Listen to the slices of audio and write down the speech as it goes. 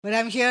But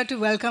I'm here to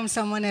welcome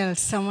someone else,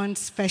 someone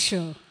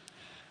special.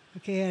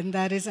 Okay, and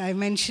that is, I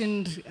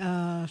mentioned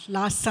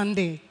last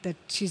Sunday that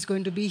she's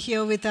going to be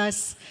here with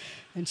us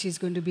and she's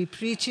going to be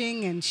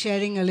preaching and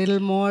sharing a little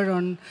more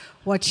on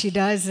what she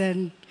does.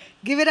 And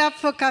give it up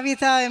for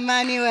Kavitha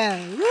Emmanuel.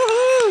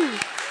 Woohoo!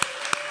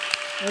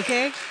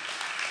 Okay,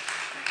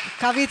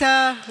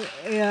 Kavitha,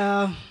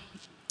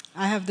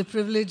 I have the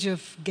privilege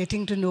of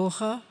getting to know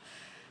her.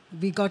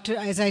 We got to,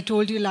 as I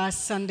told you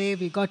last Sunday,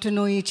 we got to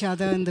know each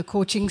other in the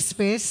coaching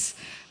space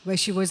where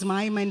she was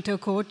my mentor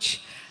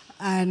coach.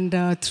 And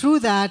through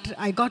that,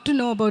 I got to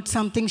know about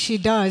something she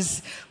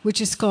does,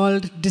 which is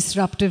called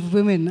Disruptive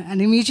Women.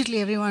 And immediately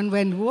everyone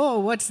went, whoa,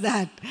 what's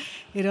that?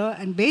 You know,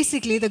 and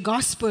basically the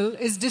gospel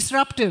is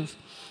disruptive.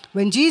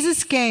 When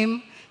Jesus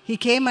came, he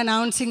came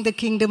announcing the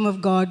kingdom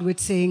of God with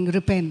saying,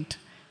 repent.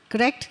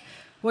 Correct?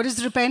 What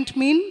does repent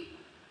mean?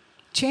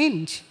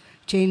 Change.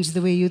 Change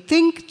the way you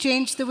think,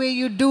 change the way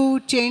you do,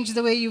 change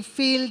the way you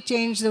feel,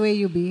 change the way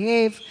you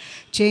behave,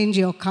 change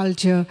your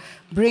culture,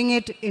 bring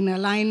it in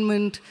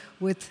alignment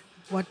with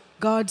what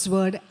God's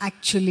word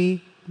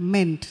actually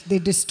meant. They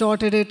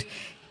distorted it.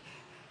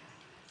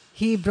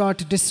 He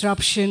brought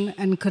disruption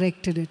and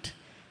corrected it.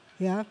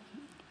 Yeah.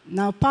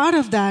 Now, part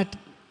of that,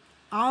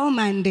 our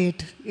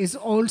mandate is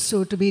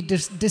also to be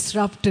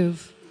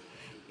disruptive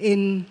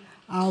in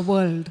our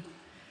world.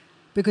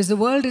 Because the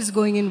world is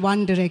going in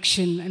one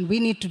direction and we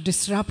need to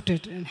disrupt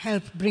it and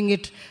help bring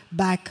it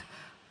back,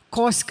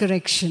 course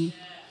correction.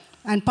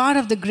 And part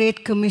of the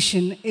Great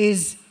Commission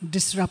is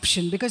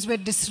disruption, because we're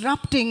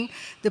disrupting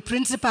the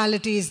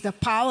principalities, the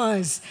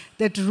powers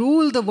that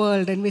rule the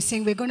world, and we're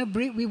saying we're going to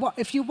bring,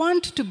 if you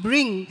want to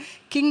bring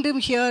kingdom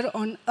here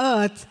on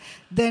earth,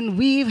 then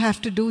we have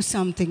to do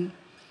something.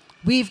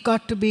 We've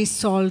got to be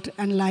salt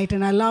and light.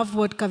 And I love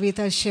what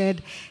Kavitha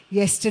shared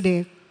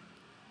yesterday.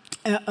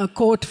 A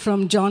quote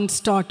from John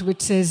Stott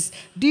which says,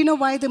 do you know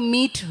why the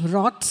meat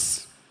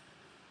rots?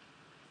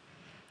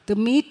 The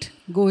meat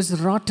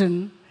goes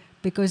rotten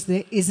because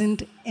there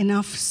isn't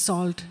enough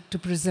salt to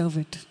preserve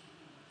it.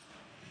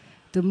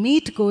 The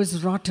meat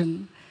goes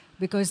rotten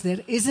because there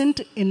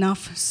isn't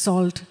enough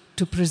salt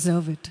to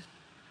preserve it.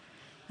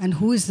 And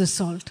who is the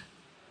salt?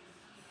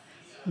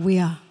 We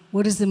are.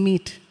 What is the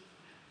meat?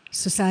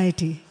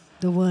 Society,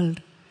 the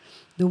world.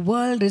 The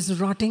world is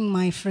rotting,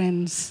 my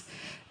friends,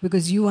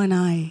 because you and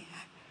I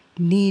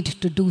need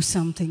to do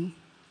something.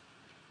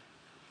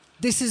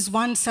 This is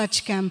one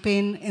such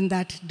campaign in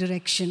that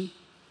direction.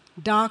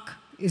 Dark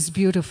is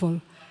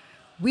beautiful.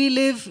 We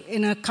live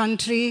in a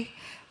country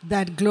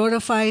that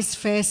glorifies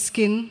fair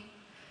skin.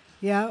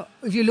 Yeah,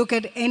 if you look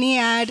at any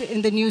ad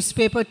in the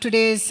newspaper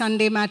today,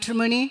 Sunday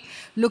Matrimony,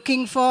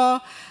 looking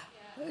for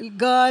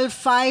girl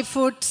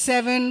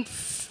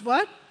 5'7",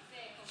 what?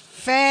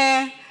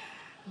 Fair,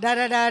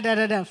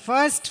 da-da-da.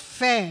 First,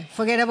 fair.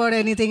 Forget about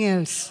anything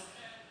else.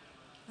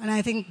 And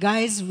I think,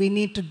 guys, we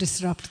need to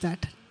disrupt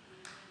that.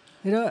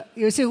 You know,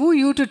 you say, who are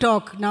you to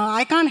talk? Now,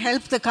 I can't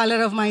help the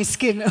color of my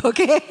skin,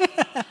 okay?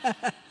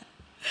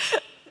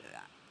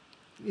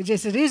 It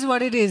is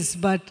what it is,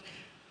 but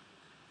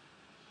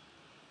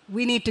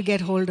we need to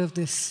get hold of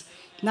this.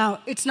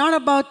 Now, it's not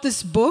about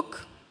this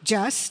book,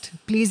 just.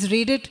 Please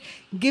read it.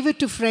 Give it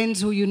to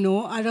friends who you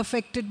know are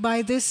affected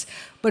by this.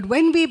 But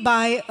when we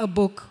buy a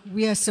book,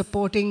 we are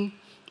supporting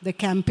the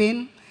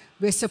campaign.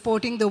 We're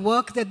supporting the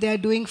work that they're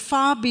doing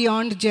far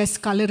beyond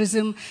just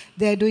colorism.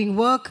 They're doing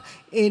work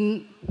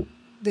in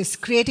this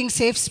creating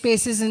safe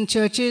spaces in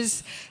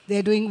churches.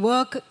 They're doing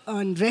work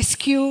on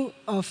rescue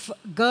of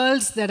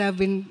girls that have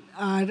been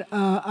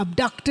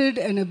abducted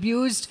and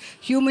abused,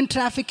 human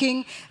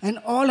trafficking, and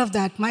all of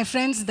that. My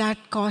friends, that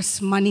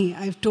costs money.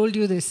 I've told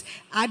you this.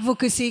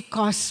 Advocacy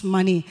costs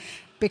money.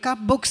 Pick up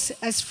books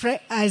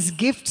as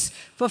gifts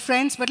for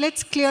friends, but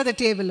let's clear the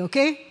table,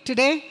 okay?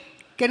 Today,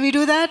 can we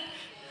do that?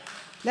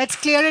 Let's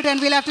clear it,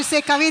 and we'll have to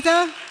say,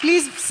 Kavitha,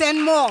 please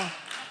send more.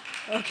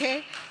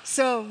 Okay?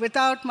 So,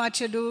 without much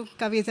ado,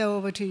 Kavitha,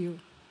 over to you.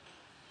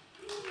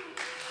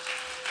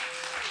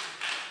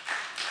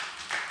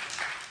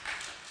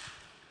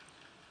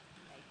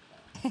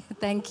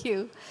 Thank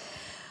you.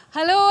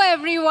 Hello,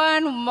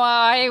 everyone.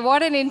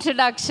 What an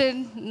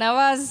introduction.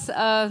 Nawaz,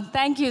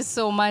 thank you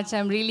so much.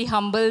 I'm really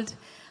humbled.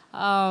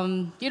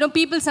 You know,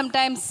 people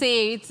sometimes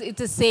say, it's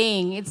a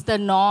saying, it's the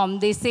norm.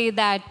 They say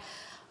that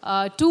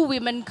two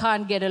women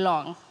can't get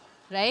along,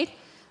 right?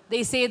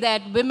 They say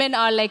that women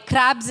are like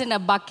crabs in a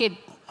bucket.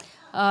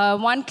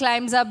 One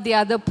climbs up, the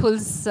other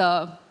pulls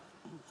the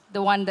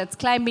one that's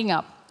climbing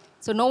up.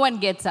 So no one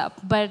gets up.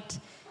 But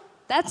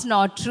that's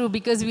not true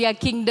because we are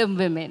kingdom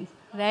women,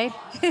 right?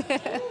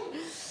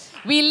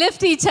 We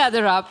lift each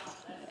other up.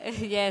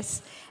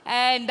 Yes.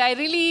 And I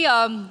really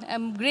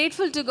am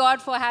grateful to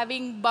God for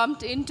having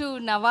bumped into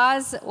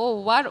Nawaz. Oh,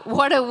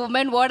 what a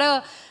woman, what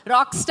a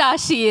rock star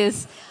she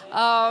is.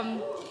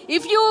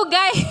 If you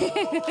guys,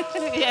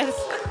 yes.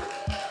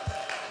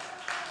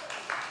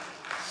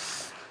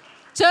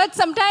 Church,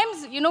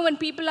 sometimes, you know, when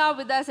people are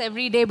with us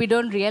every day, we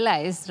don't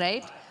realize,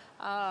 right?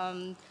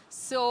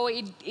 So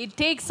it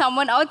takes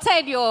someone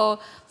outside your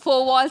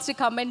four walls to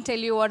come and tell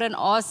you what an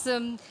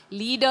awesome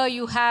leader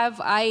you have.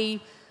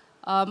 I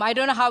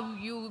don't know how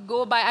you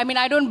go by. I mean,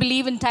 I don't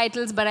believe in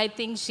titles, but I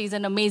think she's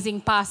an amazing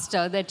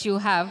pastor that you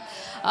have.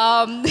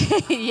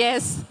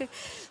 Yes.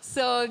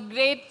 So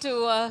great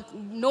to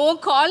know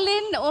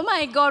Colin. Oh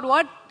my God,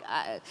 what?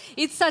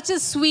 It's such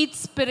a sweet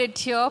spirit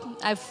here.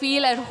 I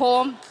feel at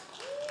home.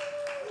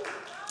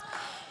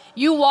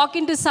 You walk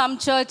into some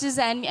churches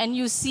and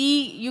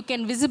you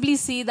can visibly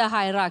see the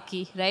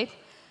hierarchy, right?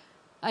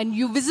 And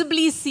you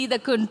visibly see the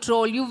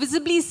control. You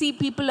visibly see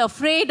people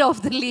afraid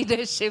of the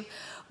leadership.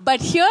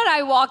 But here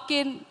I walk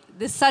in,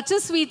 there's such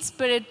a sweet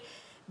spirit.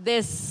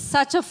 There's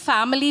such a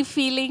family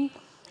feeling.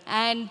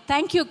 And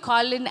thank you,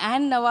 Colin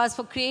and Nawaz,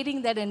 for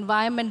creating that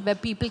environment where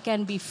people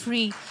can be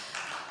free.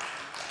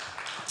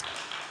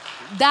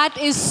 That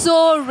is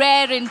so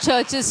rare in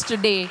churches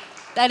today.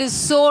 That is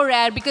so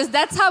rare because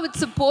that's how it's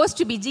supposed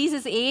to be.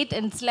 Jesus ate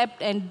and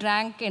slept and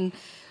drank and,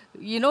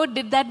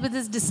 did that with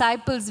his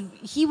disciples.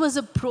 He was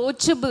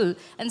approachable.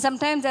 And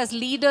sometimes as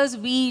leaders,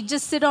 we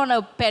just sit on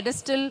a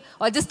pedestal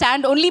or just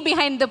stand only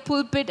behind the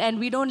pulpit and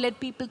we don't let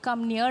people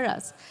come near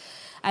us.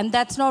 And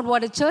that's not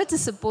what a church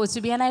is supposed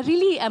to be. And I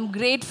really am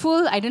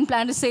grateful. I didn't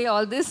plan to say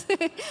all this.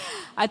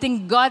 I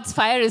think God's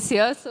fire is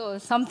here, so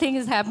something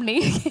is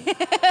happening.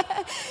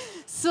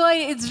 So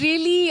it's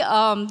really,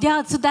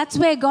 so that's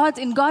where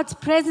in God's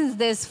presence,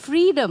 there's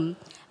freedom.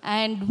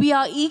 And we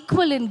are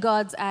equal in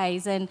God's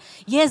eyes. And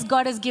yes,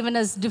 God has given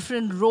us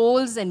different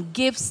roles and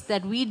gifts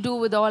that we do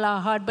with all our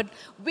heart, but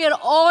we're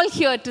all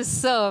here to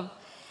serve.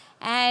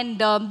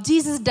 And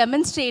Jesus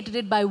demonstrated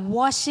it by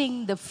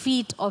washing the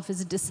feet of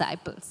his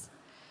disciples.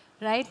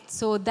 Right?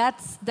 So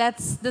that's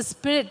the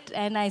spirit,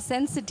 and I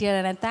sense it here,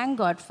 and I thank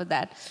God for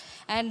that.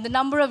 And the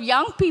number of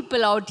young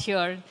people out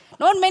here,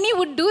 not many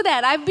would do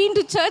that. I've been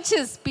to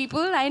churches, people,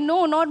 I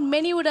know not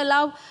many would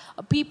allow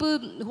people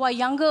who are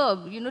younger,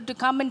 to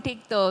come and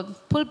take the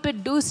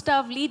pulpit, do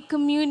stuff, lead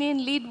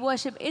communion, lead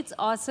worship. It's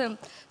awesome.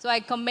 So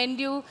I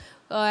commend you,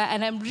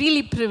 and I'm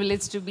really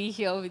privileged to be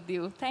here with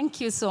you.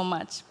 Thank you so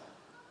much.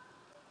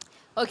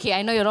 Okay,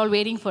 I know you're all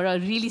waiting for a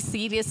really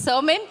serious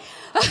sermon.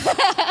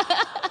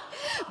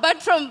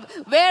 But from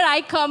where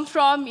I come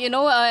from,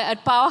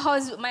 at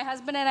Powerhouse, my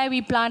husband and I,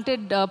 we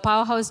planted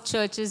Powerhouse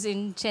churches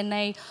in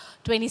Chennai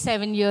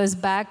 27 years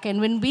back.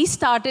 And when we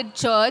started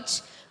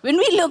church, when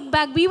we look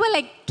back, we were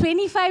like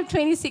 25,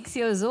 26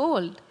 years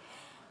old.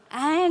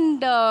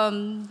 And,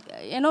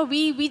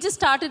 we just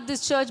started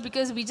this church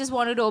because we just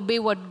wanted to obey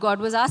what God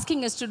was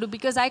asking us to do.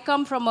 Because I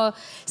come from a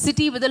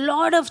city with a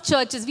lot of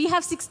churches. We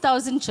have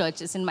 6,000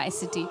 churches in my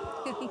city.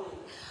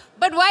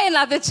 But why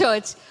another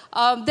church?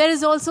 There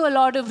is also a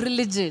lot of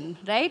religion,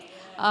 right?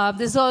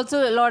 There's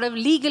also a lot of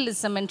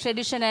legalism and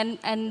tradition.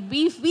 And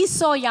we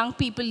saw young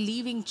people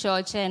leaving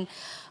church, and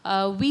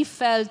we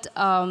felt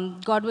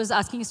God was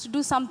asking us to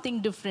do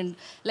something different.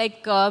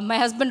 Like my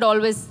husband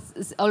always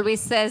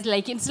says,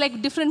 like, it's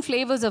like different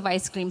flavors of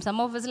ice cream. Some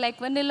of us like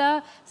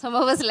vanilla, some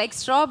of us like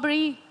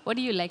strawberry. What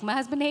do you like? My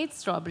husband hates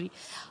strawberry.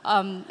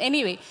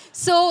 Anyway,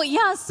 so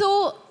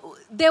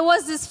there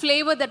was this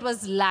flavor that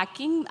was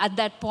lacking at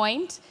that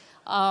point.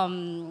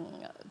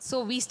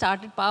 So we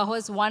started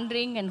Powerhouse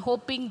wondering and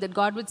hoping that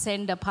God would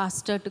send a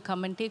pastor to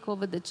come and take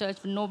over the church,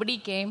 but nobody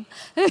came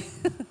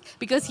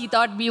because he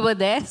thought we were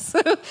there.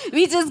 So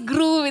we just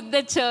grew with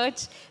the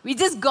church. We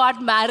just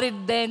got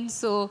married then.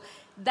 So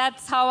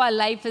that's how our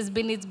life has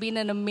been. It's been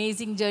an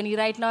amazing journey.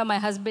 Right now, my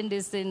husband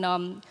is in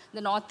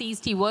the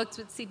Northeast. He works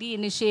with city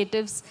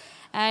initiatives.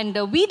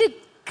 And we did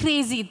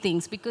crazy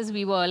things because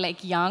we were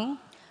like young.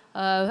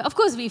 Of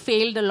course, we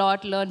failed a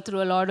lot, learned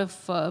through a lot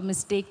of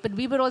mistakes, but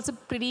we were also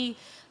pretty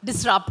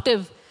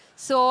disruptive.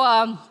 So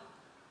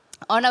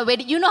on a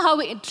wedding, you know how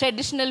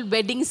traditional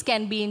weddings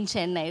can be in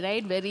Chennai,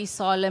 right? Very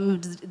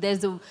solemn.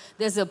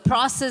 There's a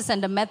process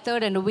and a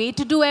method and a way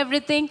to do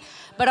everything.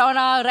 But on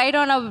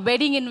our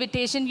wedding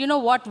invitation, you know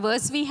what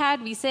verse we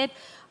had? We said,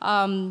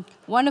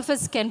 one of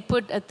us can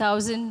put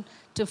 1,000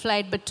 to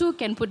flight, but two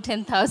can put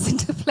 10,000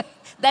 to flight.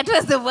 That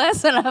was the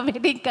verse on our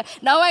wedding card.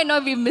 Now I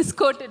know we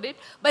misquoted it,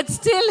 but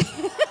still,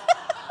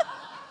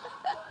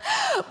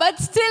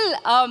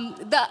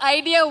 the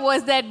idea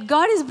was that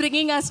God is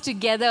bringing us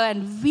together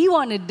and we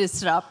want to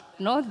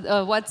disrupt,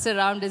 what's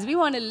around us. We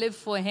want to live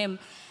for Him.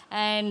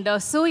 And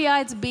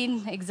it's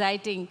been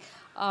exciting.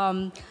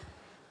 I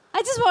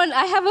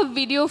have a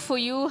video for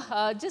you.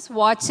 Just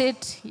watch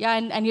it. Yeah,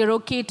 and you're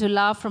okay to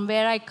laugh. From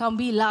where I come,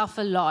 we laugh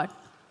a lot.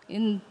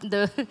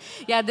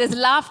 There's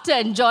laughter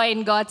and joy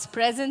in God's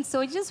presence.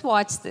 So just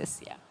watch this.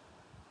 Yeah.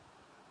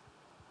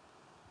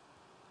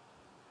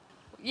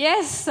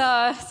 Yes,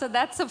 so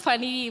that's a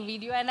funny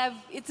video, and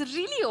it's a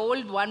really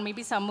old one.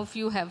 Maybe some of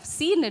you have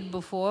seen it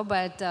before,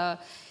 but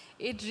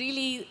it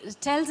really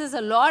tells us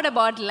a lot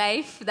about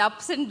life, the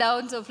ups and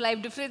downs of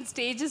life, different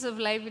stages of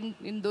life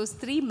in those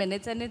 3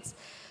 minutes, and it's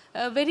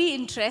very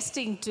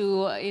interesting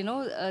to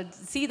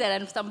see that,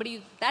 and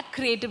somebody that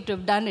creative to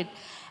have done it.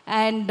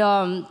 And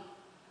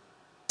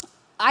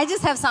I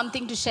just have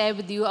something to share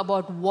with you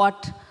about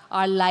what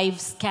our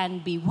lives can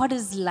be. What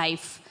is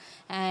life?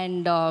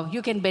 And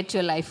you can bet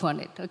your life on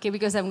it, okay?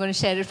 Because I'm going to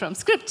share it from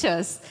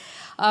scriptures.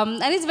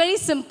 And it's very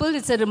simple.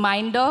 It's a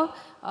reminder.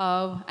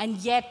 And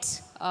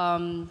yet,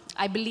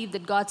 I believe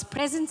that God's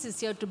presence is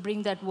here to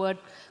bring that word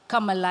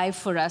come alive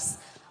for us.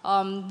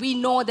 We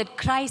know that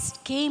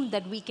Christ came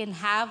that we can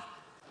have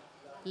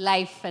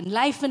life, and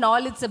life in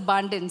all its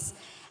abundance.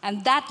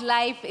 And that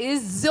life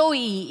is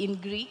Zoe in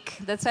Greek.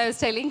 That's why I was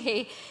telling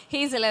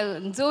Hazel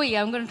and Zoe,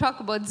 I'm going to talk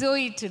about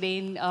Zoe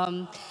today.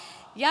 The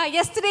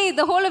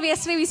whole of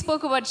yesterday we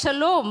spoke about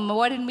shalom,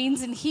 what it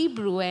means in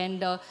Hebrew,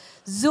 and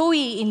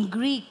Zoe in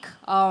Greek.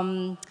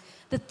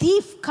 The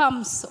thief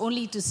comes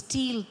only to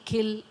steal,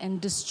 kill, and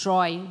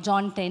destroy,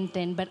 John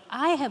 10:10. But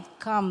I have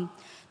come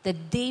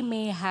that they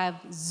may have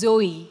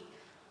Zoe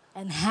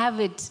and have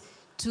it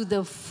to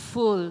the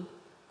full.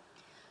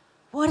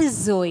 What is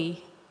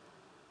Zoe?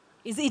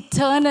 It's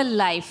eternal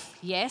life.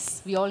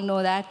 Yes, we all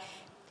know that.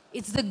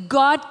 It's the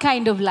God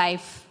kind of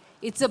life.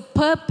 It's a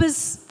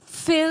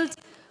purpose-filled,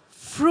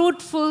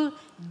 fruitful,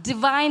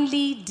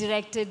 divinely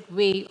directed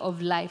way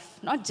of life.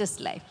 Not just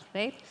life,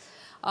 right?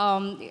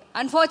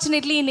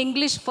 Unfortunately, in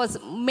English, for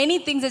many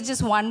things, it's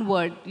just one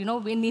word. You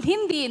know, in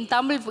Hindi, in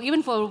Tamil,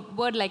 even for a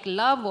word like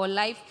love or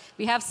life,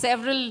 we have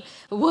several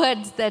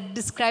words that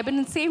describe it.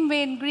 In the same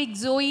way, in Greek,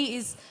 Zoe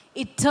is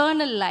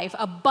eternal life,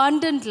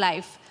 abundant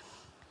life.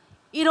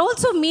 It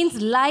also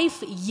means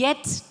life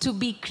yet to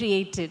be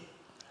created,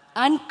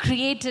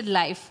 uncreated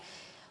life,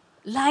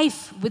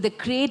 life with a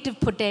creative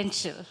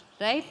potential,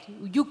 right?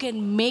 You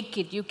can make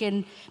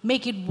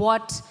it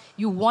what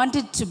you want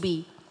it to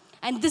be.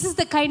 And this is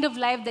the kind of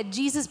life that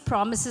Jesus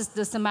promises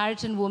the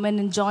Samaritan woman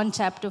in John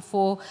chapter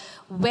 4,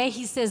 where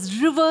he says,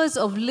 rivers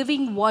of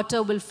living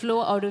water will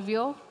flow out of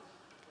your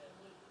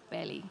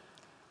belly.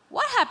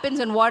 What happens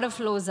when water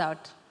flows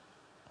out?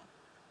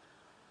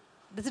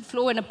 Does it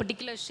flow in a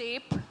particular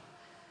shape?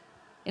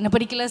 In a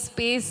particular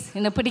space?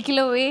 In a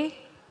particular way?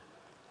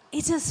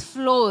 It just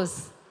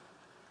flows.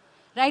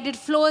 Right? It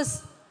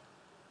flows.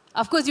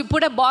 Of course, you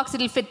put a box,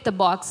 it'll fit the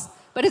box.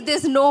 But if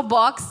there's no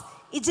box,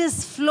 it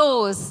just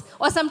flows.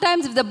 Or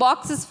sometimes if the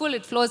box is full,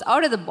 it flows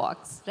out of the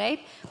box, right?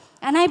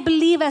 And I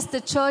believe as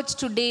the church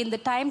today, in the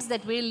times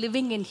that we're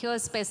living in here,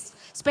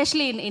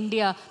 especially in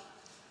India,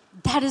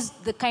 that is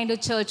the kind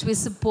of church we're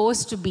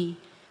supposed to be.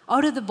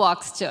 Out of the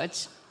box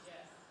church,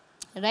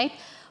 right?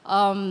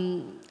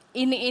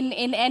 In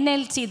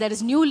NLT, that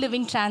is New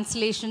Living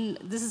Translation,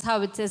 this is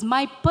how it says,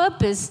 my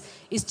purpose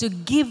is to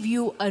give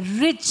you a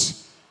rich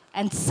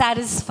and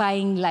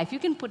satisfying life. You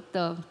can put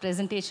the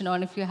presentation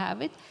on if you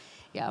have it.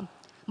 Yeah.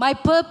 My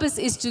purpose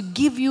is to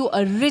give you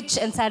a rich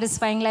and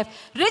satisfying life.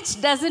 Rich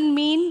doesn't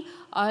mean,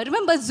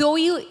 remember,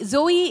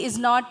 Zoe is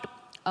not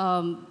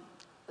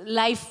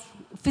life,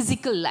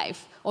 physical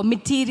life or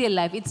material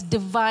life. It's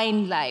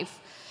divine life,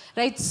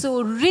 right?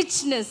 So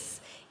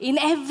richness in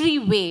every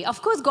way.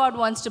 Of course, God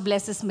wants to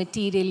bless us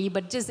materially,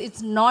 but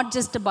it's not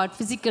just about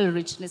physical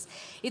richness.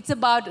 It's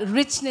about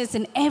richness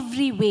in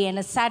every way and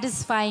a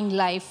satisfying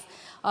life,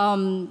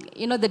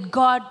 that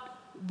God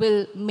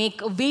will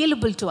make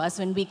available to us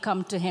when we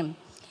come to Him.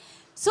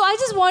 So I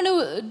just want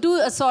to do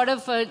a sort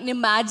of an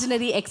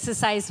imaginary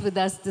exercise with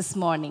us this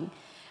morning,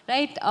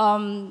 right?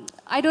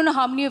 I don't know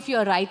how many of you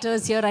are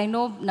writers here. I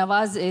know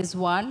Nawaz is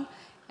one,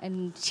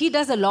 and she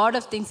does a lot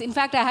of things. In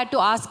fact, I had to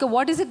ask her,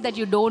 what is it that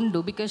you don't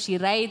do? Because she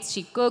writes,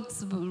 she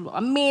cooks,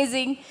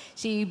 amazing.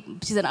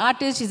 She's an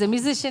artist, she's a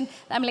musician.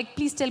 I'm like,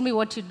 please tell me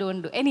what you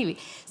don't do. Anyway,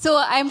 so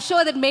I'm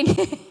sure that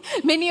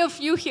many of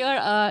you here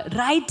are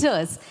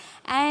writers.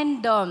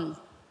 And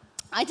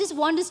I just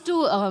want us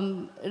to,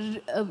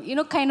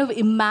 kind of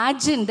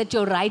imagine that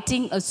you're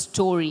writing a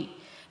story.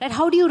 Right?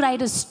 How do you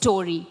write a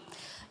story?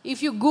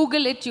 If you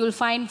Google it, you'll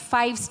find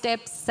 5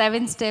 steps,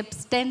 7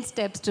 steps, 10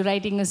 steps to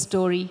writing a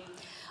story.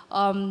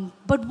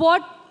 But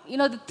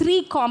the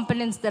 3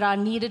 components that are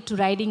needed to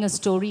writing a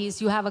story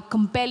is you have a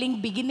compelling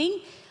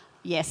beginning.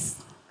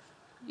 Yes.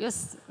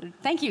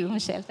 Thank you,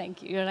 Michelle.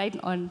 Thank you. You're right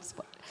on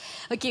spot.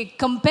 Okay,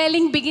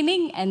 compelling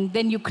beginning, and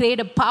then you create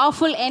a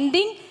powerful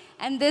ending.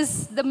 And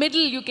the middle,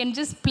 you can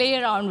just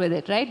play around with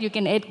it, right? You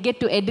can get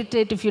to edit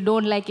it. If you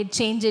don't like it,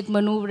 change it,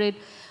 maneuver it.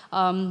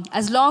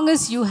 As long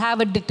as you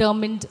have a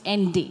determined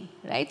ending,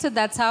 right? So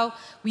that's how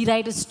we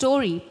write a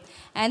story.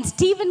 And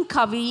Stephen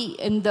Covey,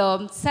 in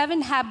the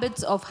 7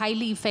 Habits of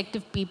Highly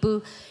Effective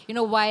People,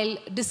 while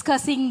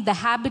discussing the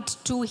habit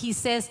 2, he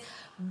says,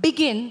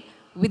 begin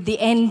with the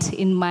end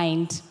in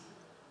mind.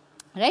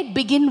 Right?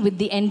 Begin with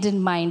the end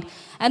in mind.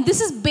 And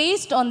this is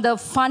based on the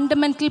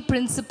fundamental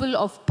principle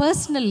of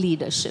personal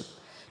leadership,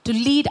 to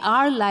lead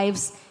our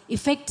lives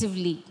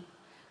effectively.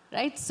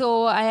 Right?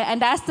 So,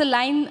 and as the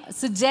line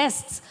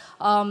suggests,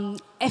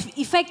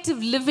 effective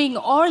living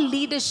or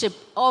leadership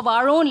of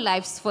our own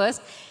lives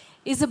first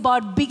is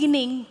about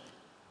beginning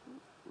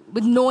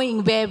with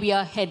knowing where we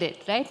are headed,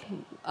 right?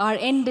 Our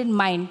end in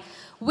mind,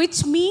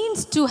 which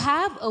means to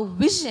have a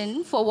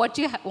vision for what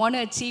you want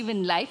to achieve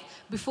in life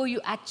before you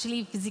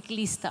actually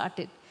physically start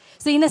it.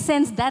 So in a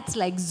sense, that's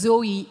like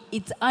Zoe.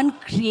 It's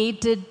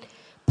uncreated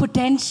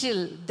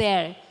potential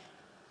there.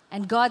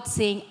 And God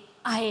saying,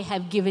 I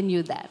have given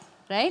you that,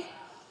 right?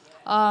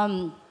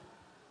 Um,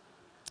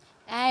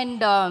 and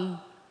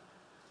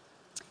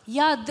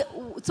yeah,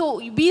 so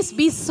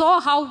we saw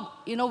how,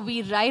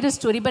 we write a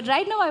story. But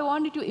right now I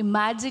want you to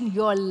imagine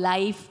your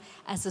life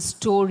as a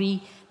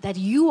story that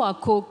you are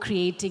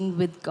co-creating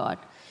with God.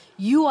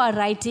 You are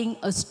writing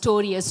a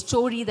story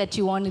that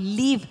you want to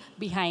leave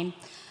behind.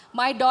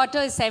 My daughter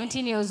is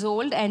 17 years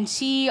old, and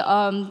she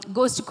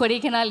goes to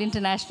Kodaikanal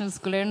International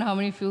School. I don't know how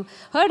many of you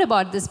heard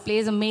about this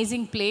place,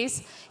 amazing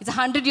place. It's a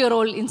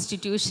 100-year-old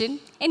institution.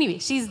 Anyway,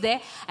 she's there.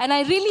 And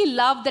I really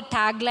love the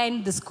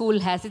tagline the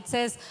school has. It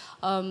says,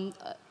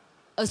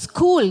 a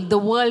school the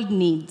world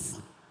needs.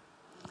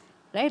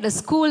 Right? A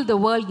school the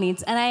world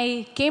needs. And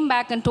I came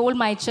back and told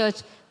my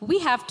church, we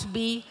have to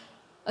be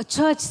a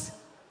church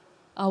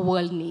our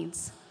world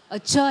needs. A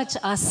church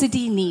our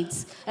city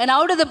needs. An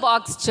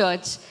out-of-the-box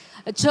church.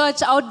 A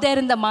church out there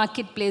in the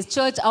marketplace,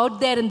 church out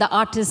there in the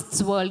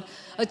artist's world,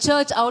 a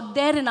church out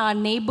there in our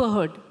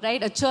neighborhood,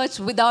 right? A church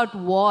without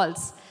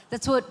walls.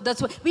 That's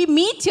what we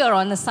meet here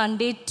on a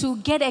Sunday to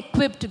get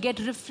equipped, to get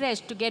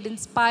refreshed, to get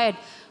inspired.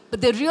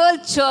 But the real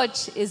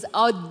church is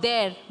out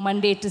there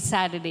Monday to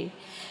Saturday,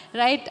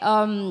 right?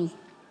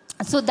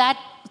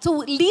 So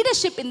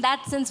leadership in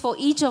that sense for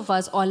each of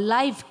us, or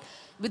life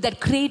with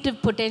that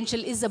creative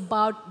potential, is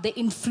about the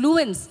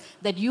influence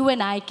that you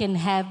and I can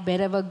have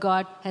wherever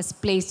God has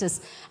placed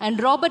us.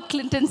 And Robert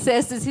Clinton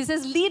says this. He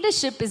says,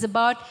 leadership is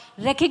about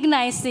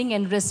recognizing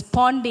and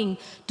responding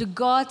to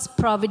God's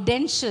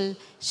providential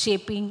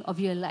shaping of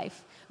your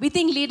life. We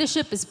think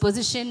leadership is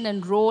position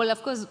and role.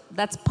 Of course,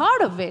 that's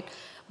part of it.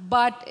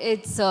 But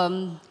it's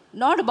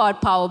not about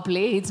power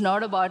play. It's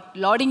not about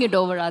lording it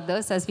over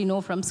others, as we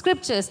know from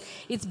scriptures.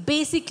 It's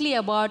basically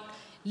about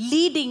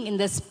leading in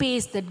the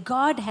space that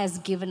God has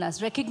given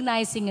us,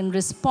 recognizing and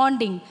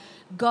responding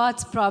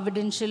God's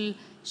providential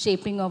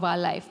shaping of our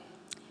life.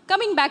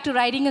 Coming back to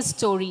writing a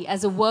story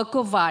as a work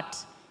of art,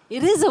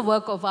 it is a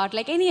work of art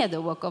like any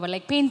other work of art,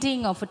 like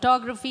painting or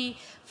photography,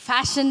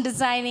 fashion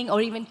designing,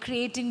 or even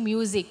creating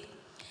music.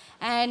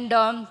 And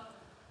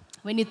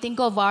when you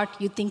think of art,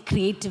 you think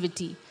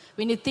creativity.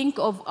 When you think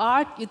of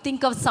art, you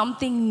think of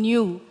something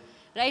new,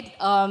 right?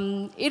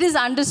 It is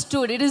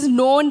understood, it is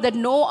known that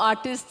no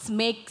artist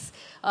makes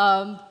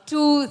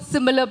two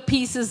similar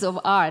pieces of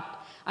art,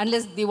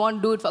 unless they want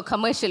to do it for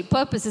commercial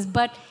purposes.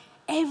 But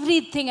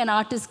everything an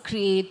artist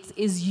creates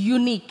is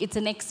unique. It's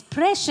an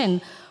expression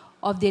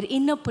of their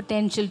inner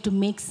potential to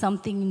make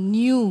something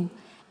new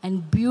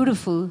and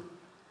beautiful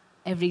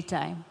every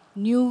time.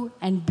 New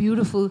and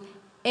beautiful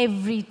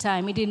every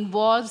time. It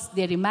involves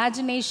their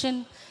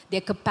imagination, their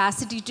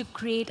capacity to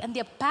create, and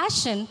their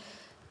passion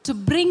to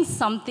bring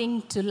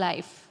something to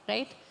life,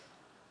 right?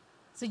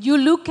 So you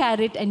look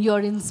at it and you're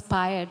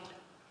inspired.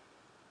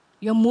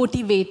 You're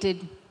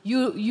motivated.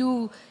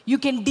 You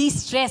can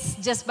de-stress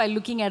just by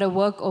looking at a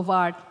work of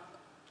art.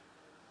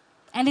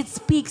 And it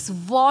speaks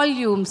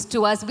volumes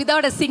to us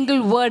without a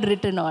single word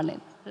written on it,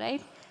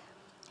 right?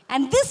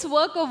 And this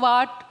work of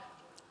art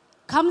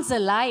comes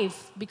alive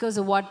because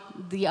of what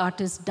the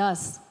artist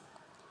does.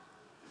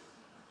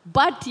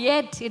 But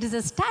yet, it is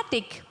a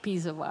static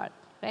piece of art,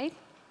 right?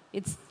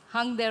 It's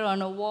hung there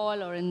on a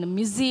wall or in a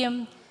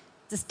museum.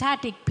 It's a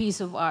static piece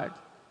of art.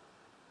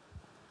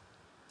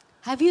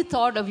 Have you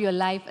thought of your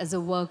life as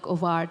a work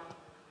of art?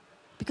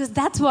 Because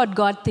that's what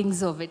God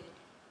thinks of it.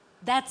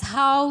 That's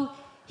how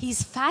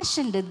He's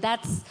fashioned it.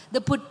 That's the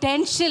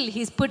potential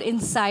He's put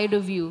inside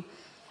of you.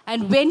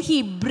 And when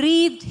He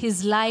breathed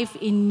His life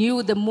in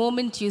you, the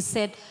moment you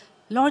said,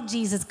 Lord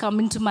Jesus, come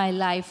into my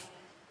life,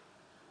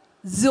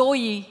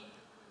 Zoe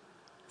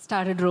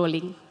started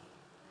rolling.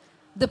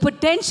 The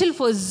potential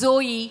for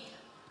Zoe,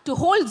 to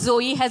hold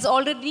Zoe, has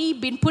already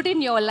been put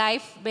in your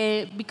life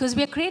because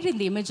we are created in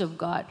the image of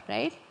God,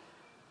 right?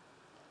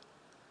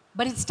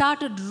 But it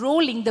started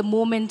rolling the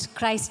moment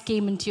Christ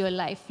came into your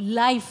life.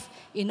 Life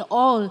in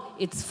all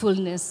its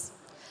fullness.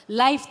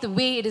 Life the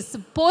way it is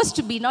supposed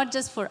to be, not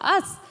just for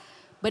us,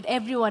 but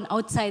everyone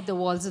outside the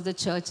walls of the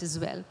church as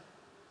well.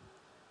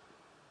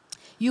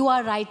 You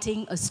are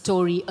writing a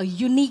story, a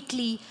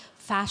uniquely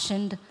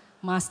fashioned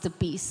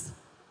masterpiece.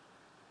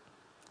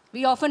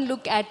 We often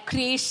look at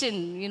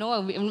creation,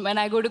 when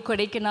I go to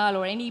Kodaikanal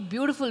or any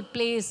beautiful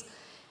place,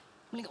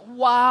 I'm like,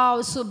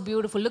 wow, so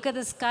beautiful. Look at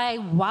the sky,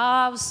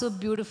 wow, so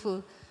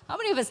beautiful. How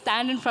many of us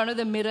stand in front of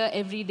the mirror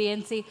every day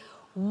and say,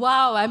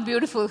 wow, I'm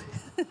beautiful?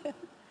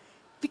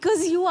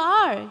 Because you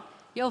are.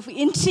 You're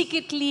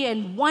intricately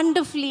and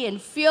wonderfully and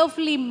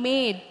fearfully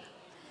made.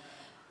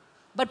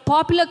 But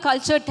popular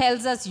culture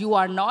tells us you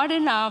are not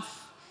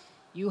enough.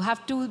 You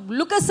have to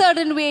look a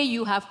certain way.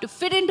 You have to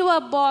fit into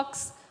a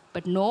box.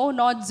 But no,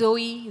 not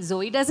Zoe.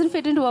 Zoe doesn't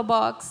fit into a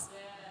box.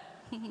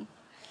 Yeah.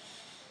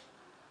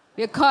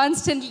 We are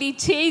constantly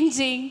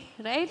changing,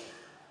 right?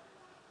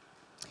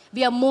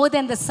 We are more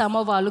than the sum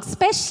of our looks,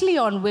 especially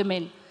on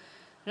women,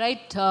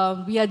 right?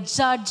 We are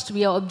judged,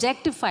 we are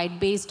objectified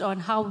based on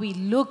how we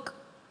look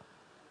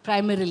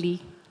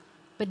primarily.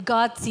 But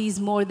God sees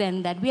more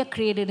than that. We are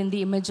created in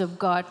the image of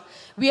God.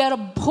 We are a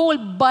whole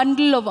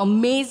bundle of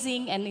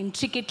amazing and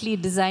intricately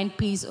designed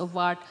piece of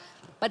art.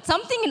 But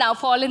something in our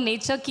fallen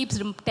nature keeps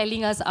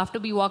telling us after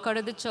we walk out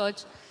of the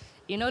church,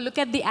 look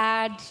at the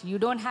ad, you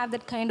don't have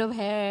that kind of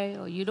hair,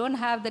 or you don't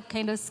have that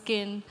kind of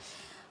skin.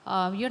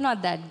 You're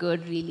not that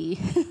good, really.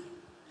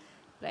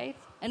 Right?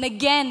 And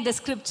again, the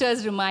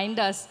scriptures remind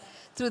us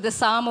through the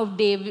Psalm of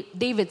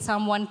David,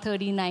 Psalm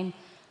 139,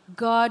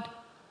 God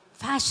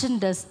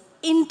fashioned us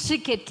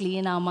intricately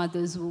in our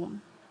mother's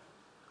womb.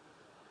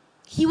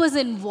 He was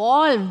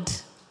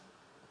involved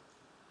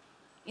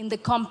in the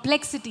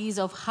complexities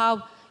of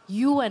how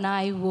you and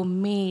I were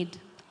made,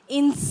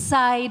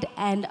 inside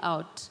and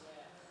out.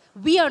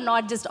 We are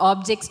not just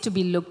objects to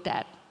be looked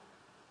at.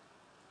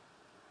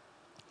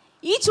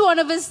 Each one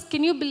of us,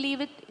 can you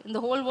believe it? In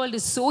the whole world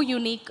is so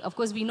unique. Of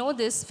course, we know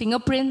this.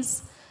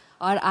 Fingerprints,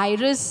 our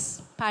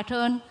iris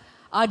pattern,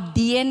 our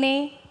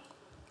DNA,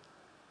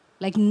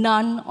 like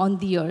none on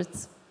the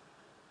earth.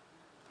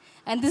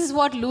 And this is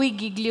what Louis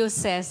Giglio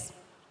says.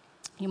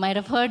 You might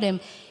have heard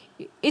him.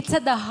 It's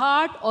at the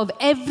heart of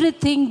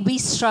everything we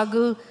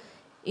struggle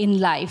in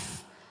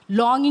life.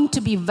 Longing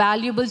to be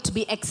valuable, to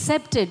be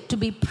accepted, to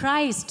be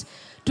prized,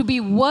 to be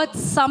worth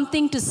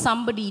something to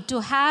somebody,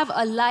 to have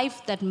a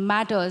life that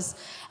matters.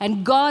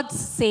 And God's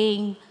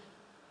saying,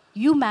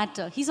 you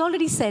matter. He's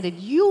already said it.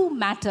 You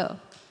matter.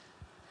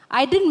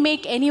 I didn't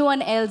make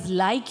anyone else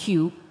like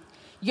you.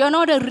 You're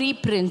not a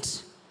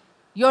reprint.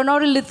 You're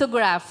not a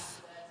lithograph.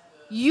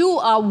 You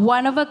are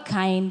one of a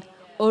kind,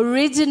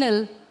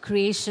 original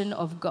creation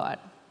of God.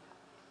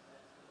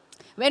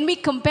 When we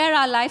compare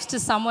our lives to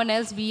someone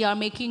else, we are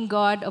making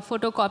God a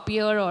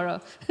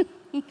photocopier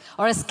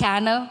or a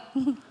scanner.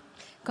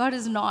 God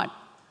is not.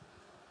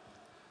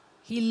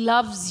 He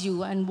loves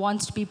you and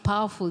wants to be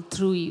powerful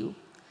through you.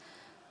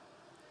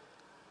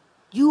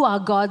 You are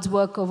God's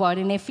work of art.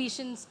 In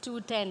Ephesians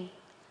 2:10,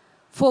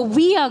 for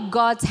we are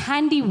God's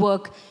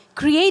handiwork,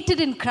 created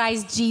in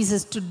Christ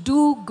Jesus to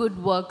do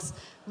good works,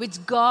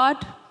 which God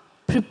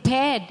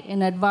prepared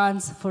in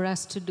advance for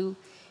us to do.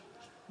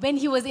 When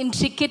He was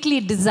intricately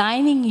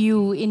designing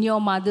you in your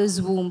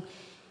mother's womb,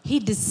 He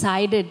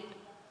decided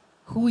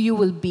who you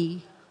will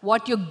be,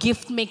 what your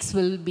gift mix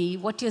will be,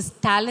 what your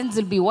talents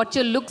will be, what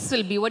your looks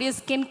will be, what your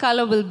skin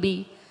color will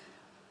be,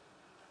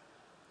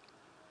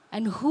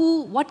 and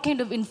what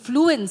kind of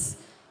influence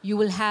you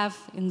will have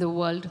in the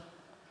world.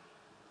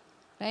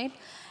 Right?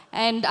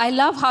 And I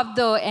love how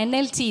the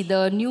NLT,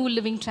 the New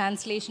Living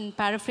Translation,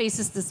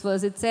 paraphrases this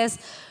verse. It says,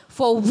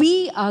 for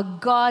we are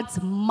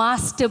God's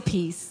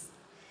masterpiece.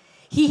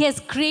 He has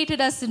created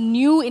us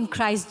new in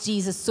Christ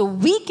Jesus so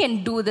we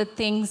can do the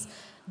things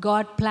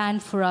God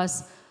planned for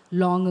us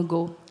long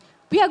ago.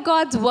 We are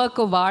God's work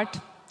of art.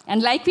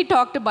 And like we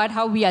talked about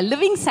how we are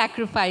living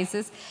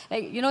sacrifices,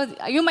 like,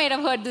 you might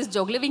have heard this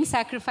joke, living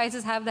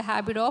sacrifices have the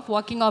habit of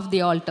walking off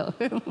the altar.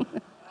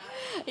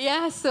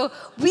 Yeah, so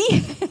we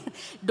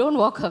don't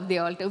walk off the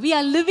altar.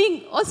 We're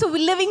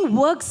living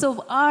works of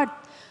art,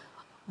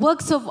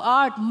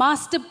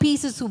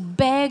 masterpieces who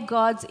bear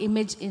God's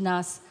image in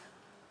us.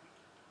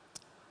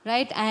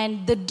 Right?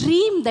 And the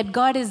dream that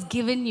God has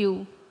given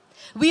you,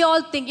 we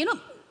all think,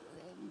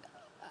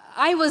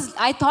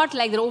 I thought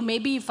like that,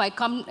 maybe if I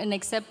come and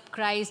accept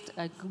Christ,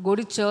 I go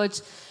to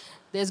church,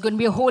 there's going to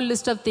be a whole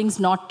list of things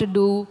not to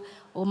do.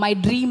 Or my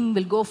dream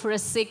will go for a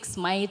 6.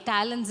 My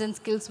talents and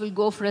skills will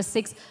go for a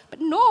 6. But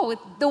no,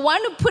 the one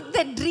who put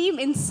that dream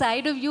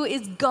inside of you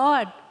is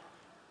God.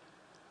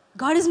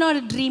 God is not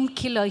a dream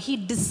killer. He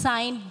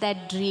designed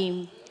that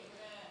dream.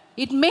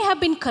 It may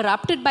have been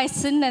corrupted by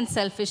sin and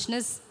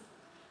selfishness,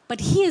 but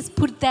He has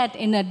put that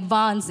in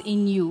advance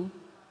in you.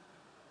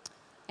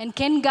 And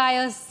Ken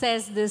Geyer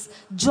says this,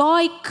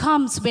 joy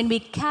comes when we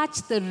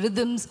catch the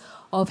rhythms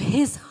of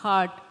His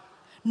heart,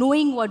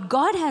 knowing what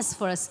God has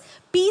for us.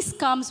 Peace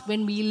comes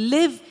when we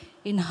live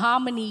in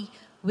harmony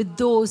with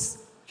those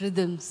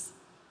rhythms.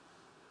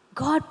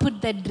 God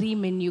put that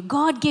dream in you.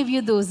 God gave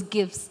you those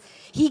gifts.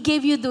 He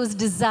gave you those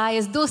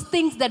desires, those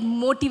things that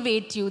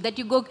motivate you, that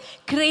you go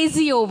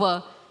crazy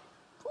over.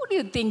 Who do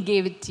you think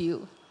gave it to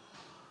you?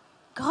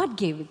 God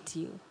gave it to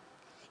you.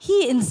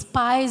 He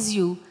inspires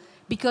you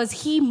because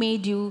He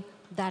made you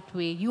that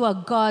way. You are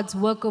God's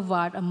work of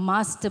art, a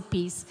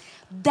masterpiece.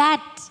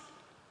 That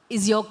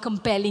is your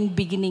compelling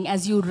beginning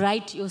as you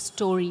write your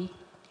story.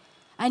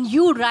 And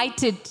you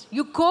write it,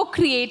 you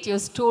co-create your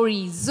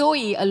story,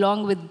 Zoe,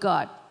 along with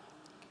God.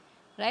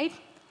 Right?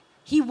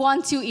 He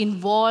wants you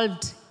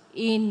involved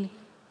in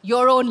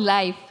your own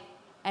life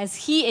as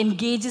He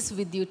engages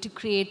with you to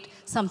create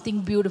something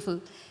beautiful.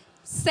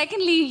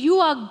 Secondly, you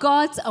are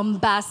God's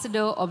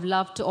ambassador of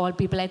love to all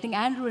people. I think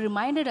Andrew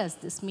reminded us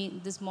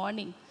this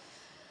morning.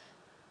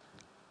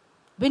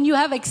 When you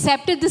have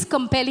accepted this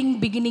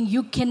compelling beginning,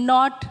 you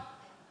cannot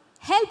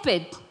help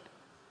it.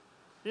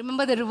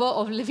 Remember the river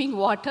of living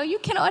water? You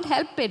cannot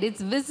help it.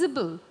 It's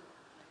visible.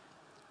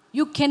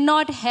 You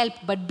cannot help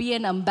but be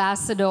an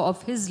ambassador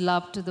of His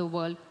love to the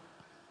world.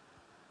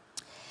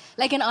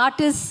 Like an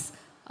artist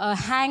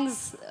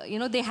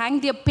they hang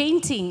their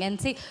painting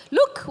and say,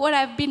 look what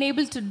I've been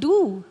able to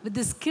do with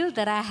the skill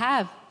that I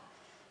have.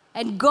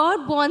 And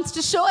God wants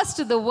to show us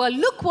to the world,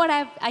 look what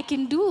I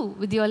can do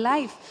with your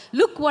life.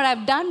 Look what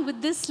I've done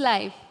with this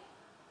life.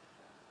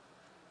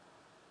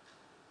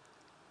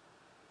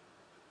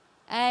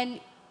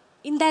 And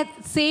in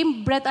that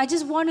same breath, I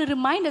just want to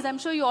remind us, I'm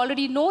sure you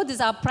already know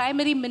this, our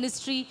primary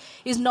ministry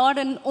is not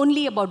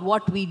only about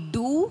what we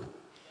do,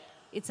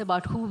 it's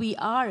about who we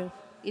are.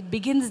 It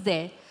begins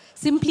there.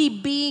 Simply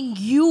being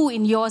you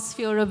in your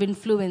sphere of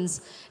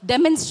influence,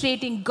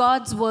 demonstrating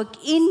God's work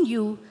in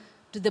you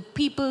to the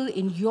people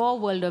in your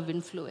world of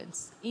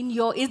influence.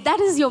 That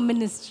is your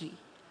ministry.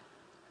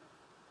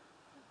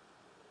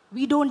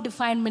 We don't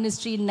define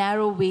ministry in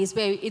narrow ways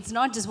where it's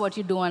not just what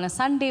you do on a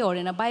Sunday or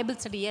in a Bible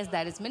study. Yes,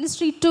 that is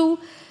ministry too.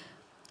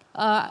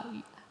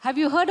 Have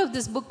you heard of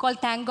this book called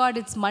Thank God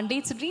It's Monday?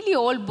 It's a really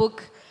old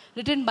book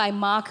written by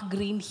Mark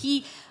Greene.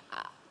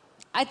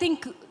 I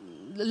think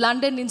the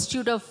London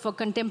Institute of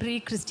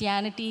Contemporary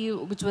Christianity,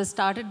 which was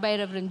started by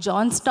Reverend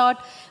John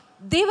Stott,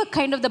 they were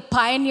kind of the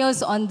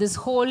pioneers on this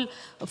whole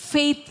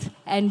faith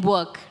and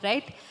work,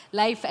 right?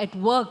 Life at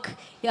work.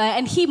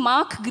 And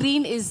Mark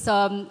Greene is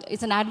an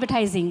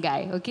advertising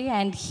guy, okay?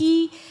 And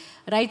he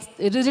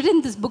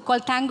written this book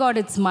called Thank God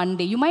It's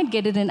Monday. You might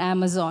get it in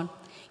Amazon.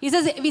 He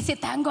says, we say,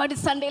 thank God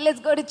it's Sunday, let's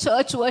go to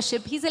church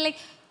worship. He said,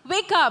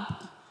 wake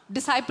up,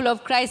 disciple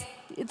of Christ.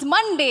 It's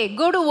Monday,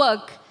 go to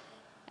work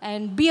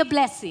and be a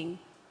blessing,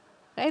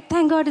 right?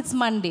 Thank God it's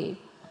Monday.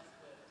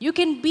 You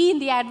can be in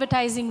the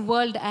advertising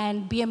world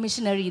and be a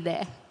missionary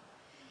there.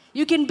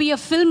 You can be a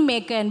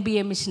filmmaker and be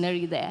a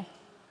missionary there.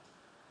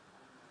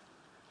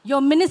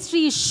 Your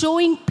ministry is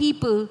showing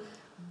people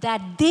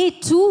that they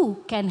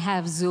too can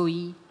have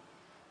Zoe.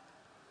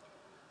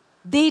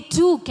 They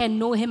too can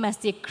know him as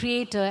their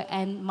creator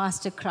and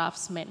master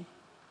craftsman.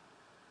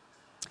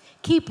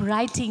 Keep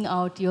writing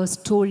out your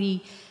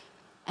story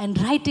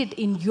and write it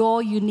in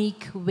your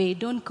unique way.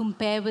 Don't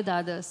compare with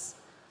others.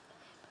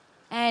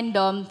 And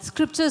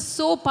scripture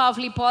so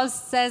powerfully, Paul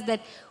says that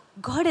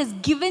God has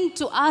given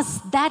to us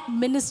that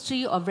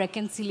ministry of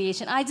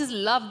reconciliation. I just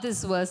love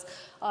this verse.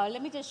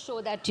 Let me just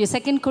show that to you.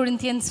 2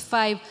 Corinthians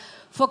 5.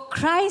 For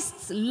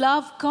Christ's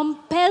love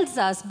compels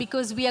us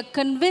because we are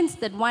convinced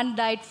that one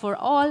died for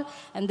all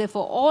and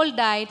therefore all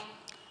died.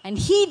 And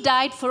he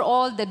died for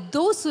all that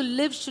those who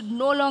live should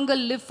no longer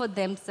live for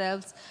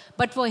themselves,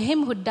 but for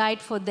him who died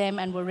for them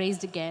and were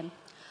raised again.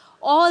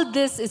 All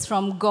this is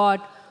from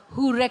God,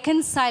 who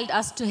reconciled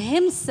us to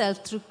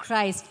himself through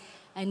Christ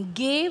and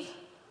gave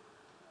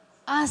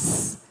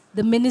us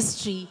the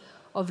ministry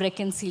of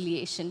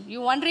reconciliation.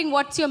 You're wondering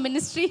what's your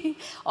ministry?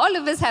 All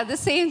of us have the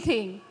same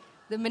thing,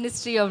 the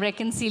ministry of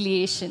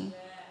reconciliation.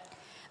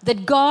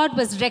 That God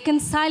was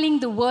reconciling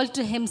the world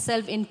to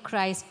himself in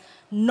Christ,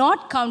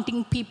 not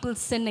counting people's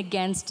sin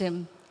against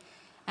him.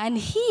 And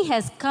he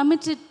has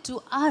committed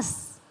to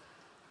us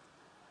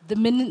the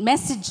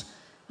message,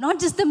 not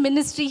just the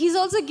ministry, he's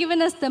also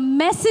given us the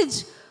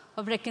message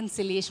of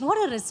reconciliation.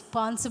 What a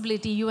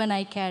responsibility you and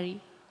I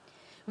carry.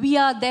 We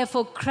are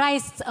therefore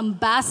Christ's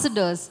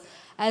ambassadors,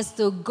 as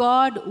though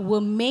God were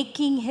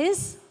making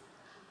his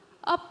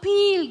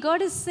appeal.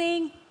 God is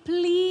saying,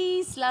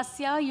 please,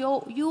 Lasya,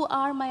 you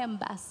are my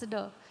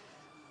ambassador.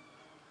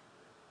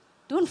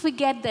 Don't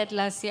forget that,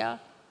 Lasya.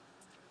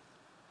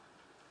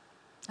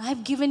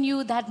 I've given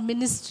you that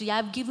ministry.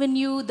 I've given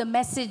you the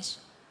message.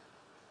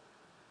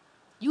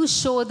 You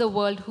show the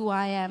world who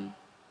I am.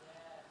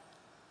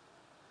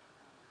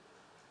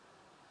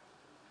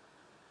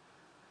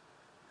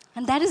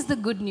 And that is the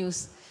good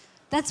news.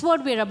 That's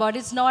what we're about.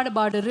 It's not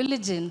about a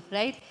religion,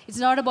 right? It's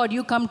not about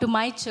you come to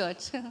my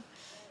church.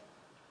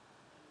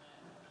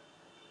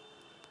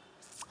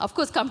 Of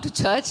course, come to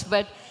church,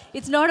 but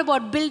it's not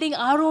about building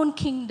our own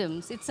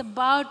kingdoms. It's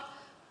about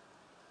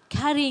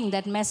carrying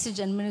that message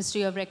and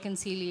ministry of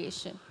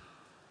reconciliation.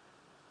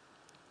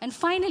 And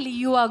finally,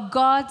 you are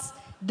God's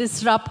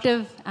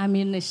disruptive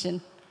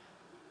ammunition,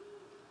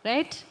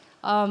 right?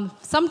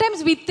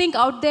 Sometimes we think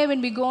out there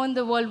when we go in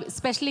the world,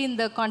 especially in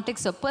the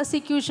context of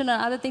persecution and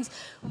other things,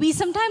 we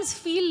sometimes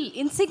feel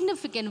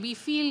insignificant, we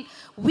feel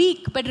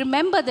weak, but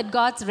remember that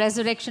God's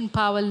resurrection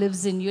power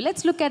lives in you.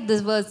 Let's look at this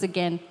verse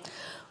again.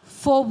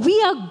 For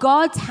we are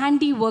God's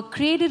handiwork,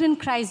 created in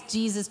Christ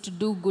Jesus to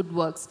do good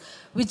works,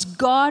 which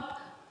God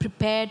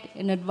prepared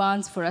in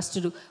advance for us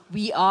to do.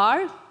 We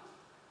are,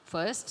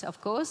 first,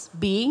 of course,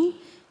 being,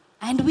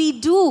 and we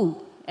do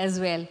as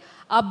well.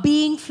 Our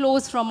being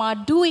flows from our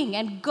doing,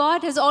 and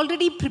God has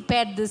already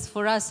prepared this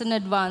for us in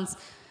advance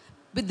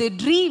with the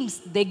dreams,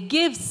 the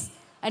gifts,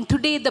 and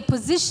today the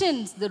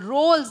positions, the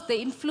roles, the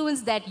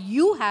influence that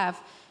you have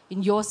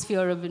in your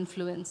sphere of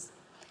influence.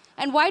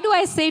 And why do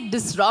I say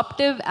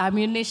disruptive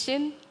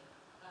ammunition?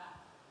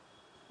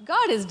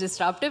 God is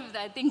disruptive.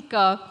 I think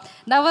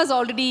Navas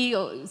already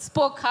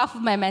spoke half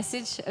of my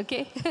message,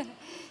 okay?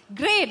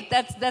 Great,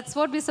 that's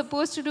what we're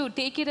supposed to do.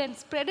 Take it and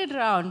spread it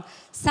around.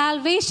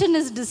 Salvation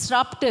is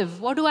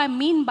disruptive. What do I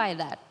mean by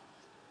that?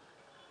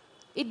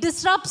 It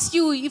disrupts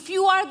you. If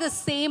you are the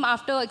same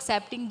after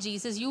accepting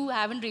Jesus, you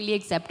haven't really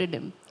accepted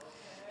him.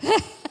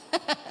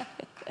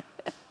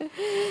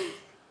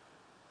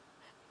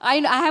 I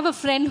have a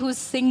friend who's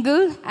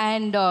single,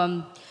 and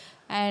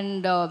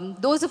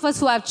those of us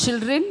who have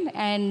children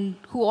and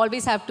who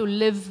always have to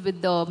live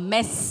with the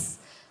mess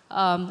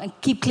and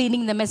keep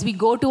cleaning the mess, we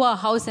go to our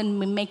house and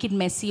make it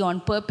messy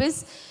on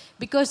purpose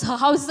because her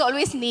house is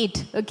always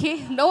neat,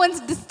 okay? No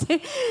one's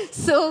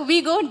so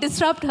we go and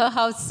disrupt her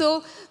house.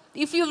 So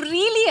if you've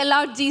really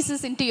allowed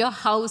Jesus into your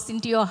house,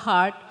 into your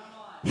heart,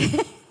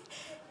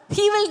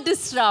 he will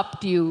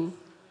disrupt you.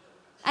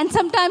 And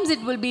sometimes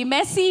it will be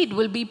messy, it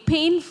will be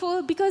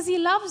painful because he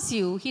loves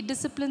you. He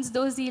disciplines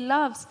those he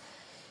loves.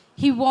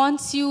 He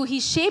wants you,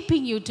 he's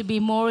shaping you to be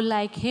more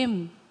like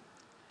him.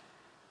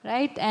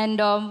 Right? And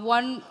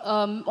one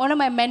of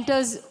my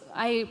mentors,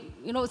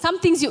 some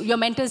things your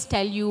mentors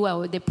tell you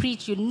or they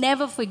preach, you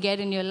never forget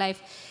in your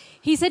life.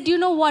 He said, do you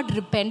know what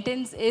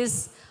repentance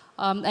is?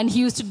 And he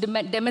used to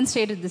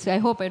demonstrate it this way. I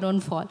hope I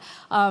don't fall.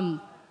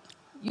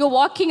 You're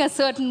walking a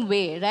certain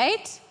way,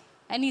 right?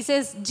 And he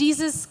says,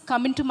 Jesus,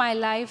 come into my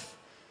life.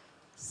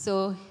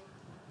 So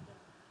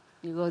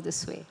you go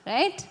this way,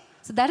 right?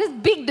 So that is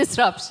big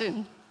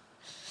disruption.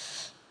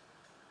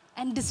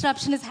 And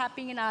disruption is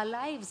happening in our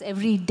lives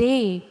every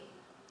day.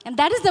 And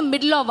that is the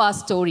middle of our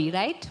story,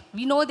 right?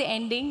 We know the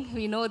ending.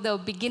 We know the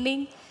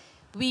beginning.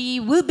 We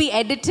will be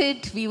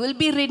edited. We will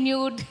be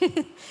renewed.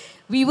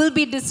 We will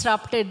be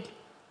disrupted,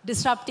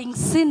 disrupting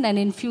sin and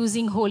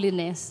infusing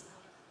holiness.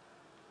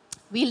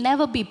 We'll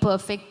never be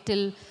perfect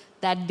till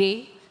that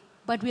day,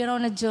 but we are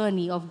on a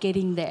journey of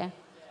getting there.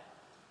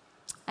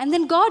 And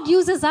then God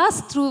uses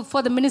us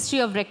for the ministry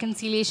of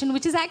reconciliation,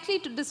 which is actually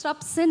to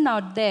disrupt sin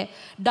out there,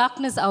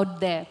 darkness out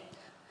there.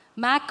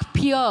 Mac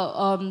Peer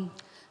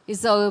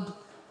is a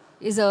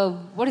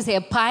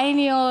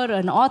pioneer,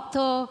 an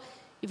author.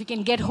 If you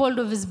can get hold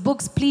of his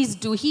books, please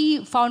do.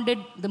 He founded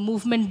the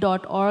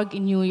movement.org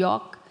in New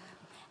York.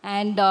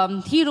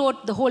 And he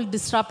wrote the whole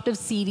disruptive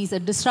series, a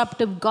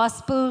disruptive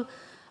gospel,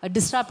 a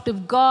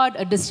disruptive God,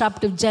 a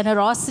disruptive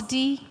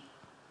generosity.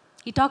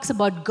 He talks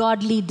about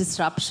godly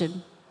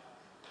disruption.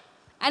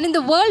 And in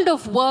the world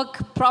of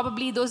work,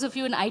 probably those of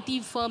you in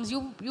IT firms,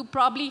 you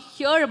probably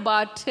hear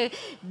about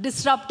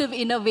disruptive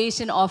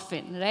innovation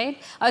often, right?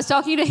 I was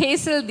talking to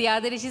Hazel the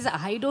other day. She said,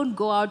 I don't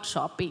go out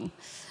shopping.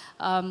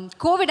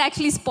 COVID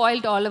actually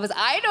spoiled all of us.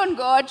 I don't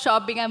go out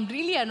shopping. I'm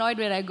really annoyed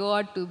when I go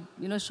out to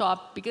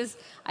shop because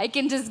I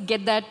can just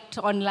get that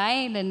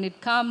online and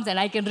it comes and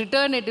I can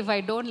return it if I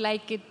don't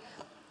like it.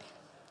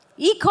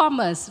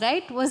 E-commerce,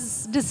 right,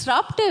 was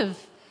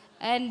disruptive.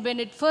 And when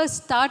it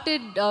first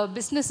started,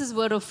 businesses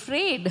were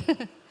afraid.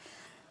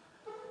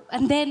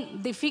 And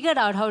then they figured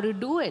out how to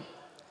do it.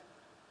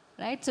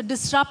 Right? So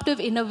disruptive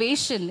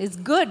innovation is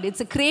good. It's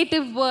a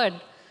creative word.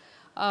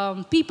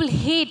 People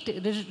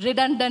hate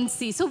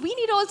redundancy. So we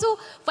need also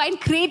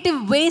find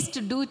creative ways to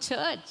do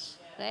church.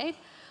 Right?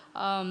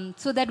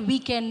 So that we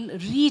can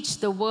reach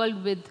the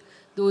world with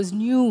those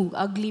new,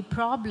 ugly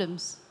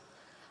problems.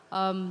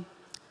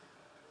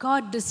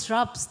 God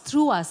disrupts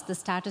through us the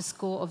status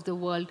quo of the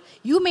world.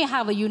 You may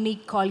have a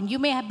unique calling. You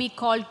may be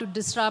called to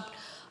disrupt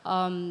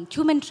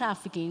human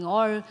trafficking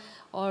or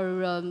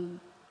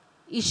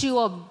issue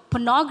of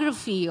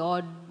pornography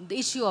or the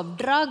issue of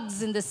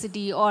drugs in the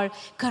city or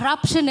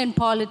corruption in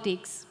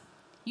politics.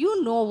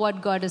 You know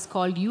what God has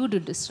called you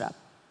to disrupt.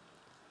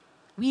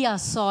 We are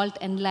salt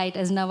and light,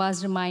 as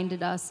Nawaz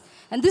reminded us.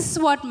 And this is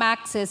what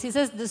Max says. He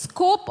says, the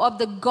scope of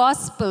the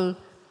gospel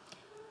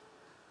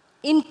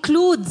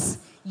includes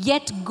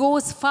yet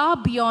goes far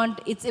beyond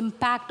its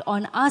impact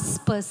on us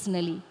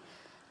personally.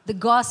 The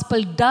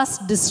gospel does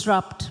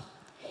disrupt.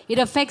 It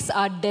affects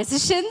our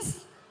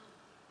decisions,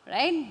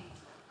 right?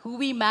 Who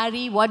we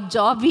marry, what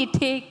job we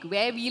take,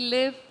 where we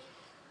live,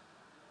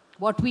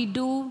 what we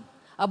do,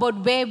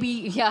 about where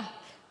we,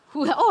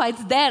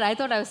 it's there. I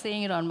thought I was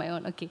saying it on my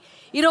own. Okay.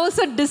 It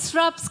also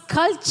disrupts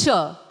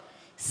culture,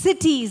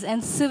 cities,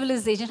 and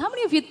civilization. How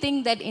many of you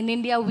think that in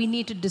India we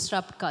need to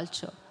disrupt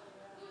culture?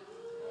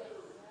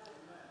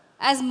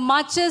 As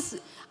much as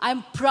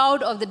I'm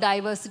proud of the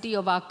diversity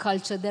of our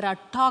culture, there are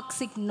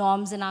toxic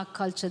norms in our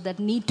culture that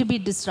need to be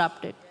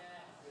disrupted.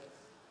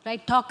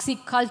 Right?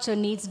 Toxic culture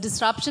needs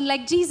disruption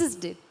like Jesus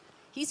did.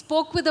 He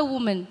spoke with a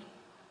woman.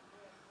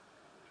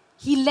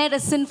 He let a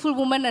sinful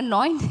woman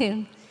anoint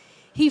him.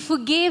 He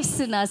forgave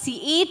sinners.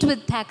 He ate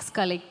with tax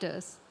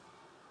collectors.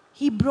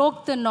 He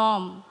broke the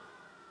norm.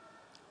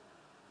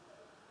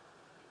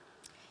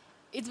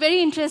 It's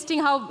very interesting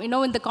how,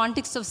 in the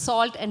context of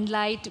salt and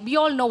light, we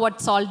all know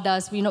what salt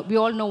does. We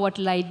all know what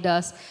light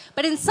does.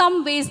 But in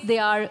some ways, they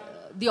are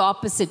the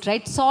opposite,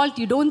 right? Salt,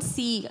 you don't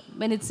see.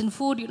 When it's in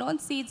food, you don't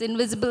see. It's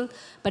invisible,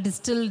 but it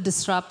still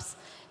disrupts.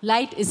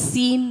 Light is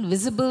seen,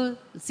 visible,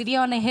 city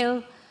on a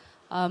hill,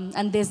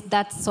 and there's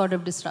that sort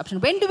of disruption.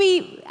 When do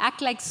we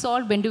act like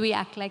salt? When do we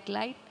act like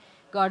light?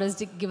 God has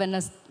to give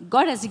us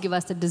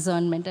the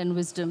discernment and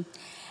wisdom.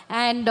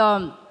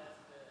 And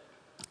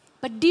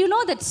but do you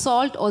know that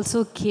salt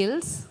also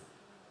kills?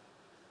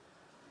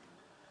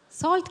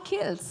 Salt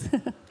kills.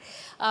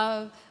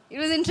 It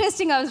was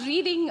interesting. I was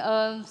reading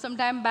some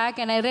time back,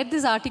 and I read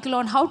this article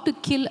on how to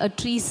kill a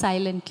tree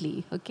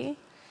silently. Okay,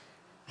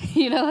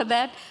 you know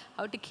that,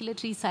 how to kill a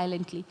tree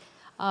silently.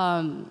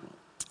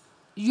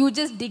 You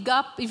just dig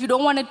up. If you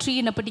don't want a tree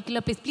in a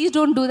particular place, please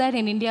don't do that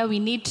in India. We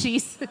need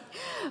trees,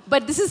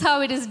 but this is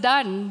how it is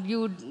done.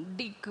 You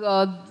dig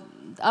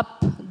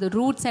up the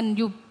roots, and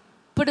you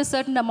put a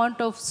certain amount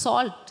of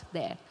salt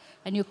there,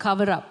 and you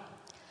cover up.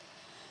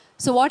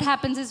 So what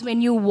happens is when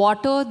you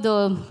water the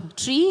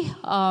tree,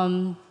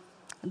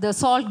 the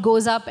salt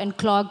goes up and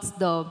clogs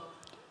the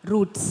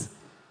roots.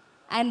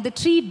 And the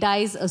tree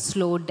dies a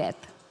slow death.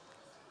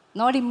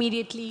 Not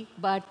immediately,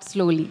 but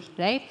slowly,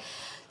 right?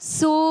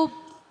 So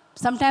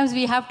sometimes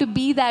we have to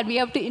be that. We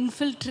have to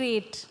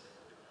infiltrate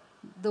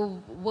the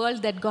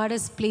world that God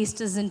has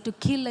placed us in to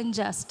kill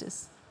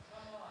injustice,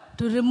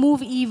 to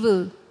remove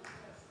evil,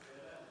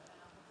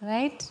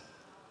 right?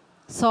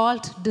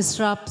 Salt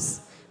disrupts.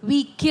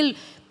 We kill.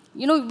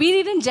 You know, we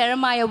read in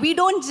Jeremiah, we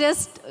don't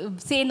just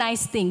say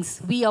nice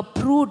things. We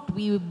uproot,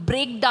 we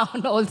break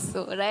down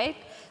also, right?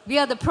 We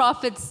are the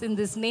prophets in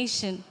this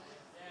nation.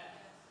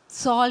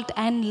 Salt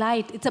and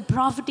light. It's a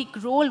prophetic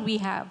role we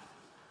have.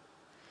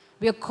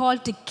 We are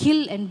called to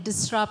kill and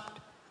disrupt.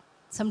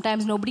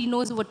 Sometimes nobody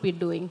knows what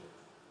we're doing,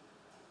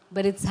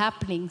 but it's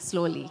happening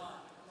slowly.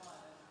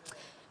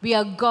 We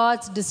are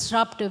God's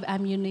disruptive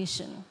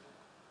ammunition.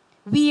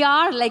 We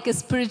are like a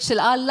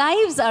spiritual, our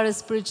lives are a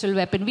spiritual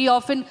weapon. We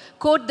often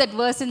quote that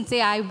verse and say,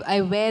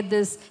 I wear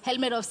this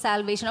helmet of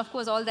salvation. Of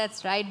course, all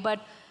that's right, but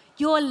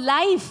your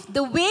life,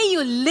 the way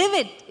you live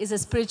it, is a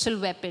spiritual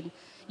weapon.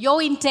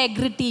 Your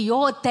integrity,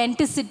 your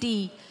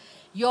authenticity,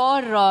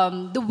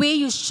 the way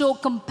you show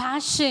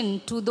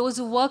compassion to those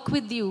who work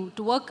with you,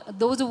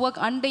 those who work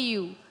under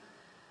you,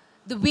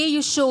 the way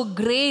you show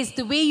grace,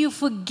 the way you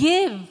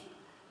forgive,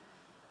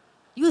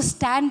 you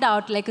stand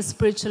out like a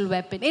spiritual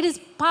weapon. It is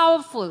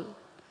powerful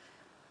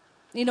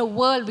in a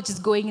world which is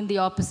going in the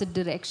opposite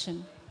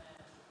direction.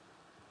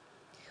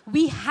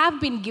 We have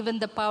been given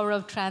the power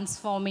of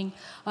transforming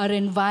our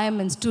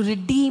environments to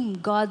redeem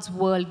God's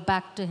world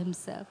back to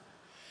Himself.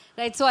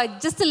 Right? So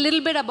just a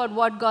little bit about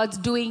what God's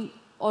doing,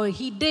 or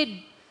He did,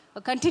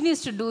 or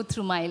continues to do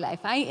through my life.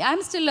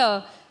 I'm still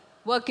a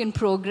work in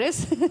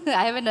progress.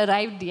 I haven't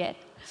arrived yet.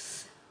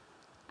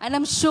 And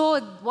I'm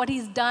sure what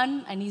He's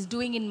done and He's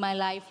doing in my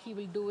life, He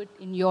will do it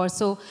in yours.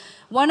 So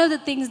one of the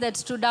things that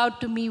stood out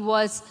to me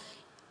was,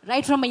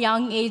 right from a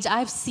young age,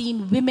 I've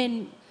seen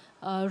women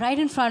right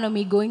in front of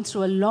me going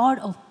through a lot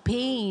of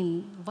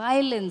pain,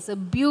 violence,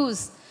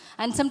 abuse.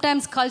 And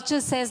sometimes culture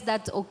says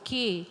that's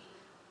okay.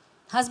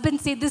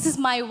 Husbands say, this is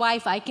my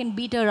wife, I can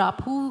beat her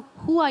up.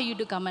 Who are you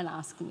to come and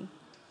ask me?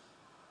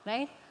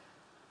 Right?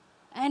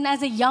 And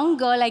as a young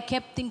girl, I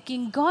kept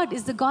thinking, God,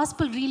 is the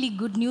gospel really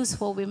good news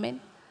for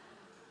women?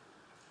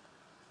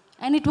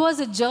 And it was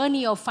a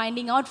journey of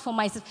finding out for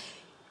myself.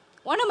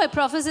 One of my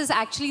professors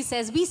actually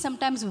says we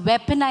sometimes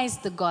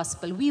weaponize the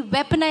gospel. We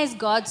weaponize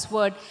God's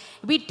word.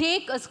 We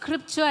take a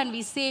scripture and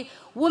we say,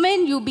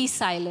 woman, you be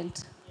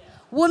silent.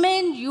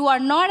 Woman, you are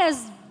not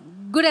as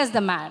good as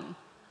the man.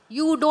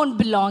 You don't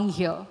belong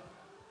here.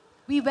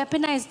 We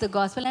weaponize the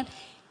gospel. And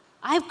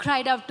I've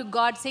cried out to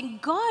God saying,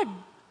 God,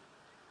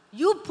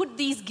 you put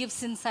these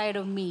gifts inside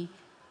of me.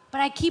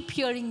 But I keep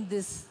hearing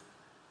this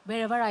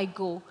wherever I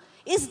go.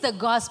 Is the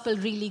gospel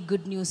really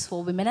good news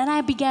for women? And I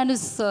began to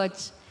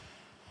search.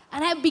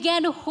 And I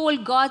began to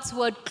hold God's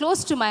word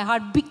close to my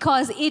heart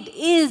because it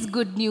is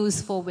good news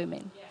for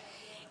women.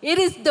 It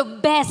is the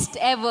best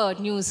ever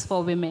news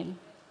for women.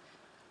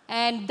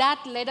 And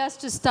that led us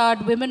to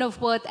start Women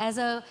of Worth as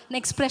an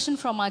expression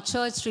from our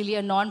church, really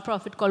a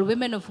non-profit called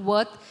Women of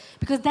Worth,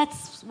 because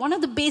that's one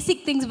of the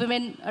basic things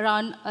women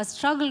around us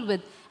struggle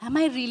with. Am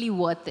I really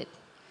worth it?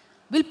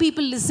 Will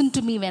people listen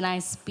to me when I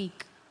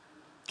speak?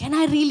 Can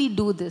I really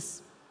do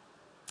this?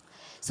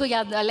 So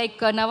yeah, like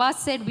Nawaz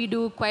said, we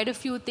do quite a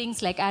few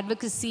things like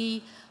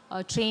advocacy,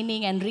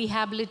 training, and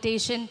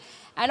rehabilitation.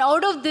 And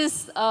out of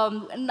this,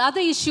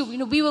 another issue,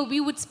 we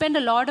would spend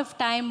a lot of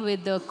time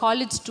with the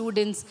college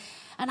students,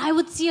 and I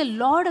would see a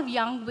lot of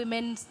young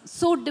women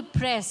so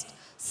depressed,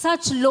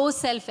 such low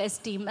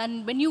self-esteem.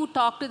 And when you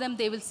talk to them,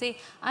 they will say,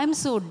 I'm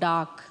so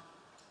dark.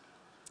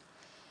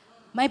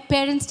 My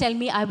parents tell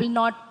me I will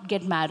not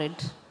get married.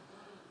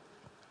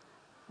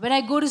 When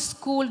I go to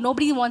school,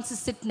 nobody wants to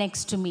sit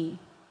next to me.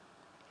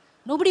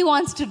 Nobody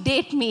wants to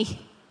date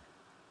me.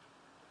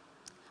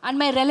 And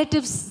my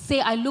relatives say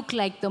I look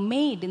like the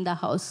maid in the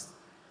house.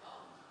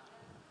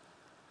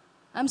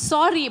 I'm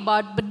sorry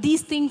but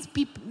these things,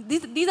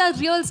 these are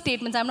real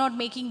statements. I'm not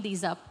making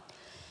these up.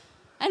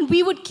 And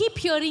we would keep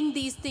hearing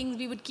these things.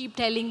 We would keep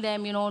telling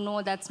them,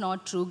 no, that's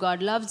not true.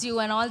 God loves you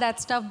and all that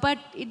stuff. But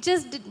it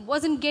just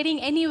wasn't getting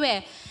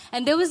anywhere.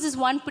 And there was this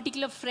one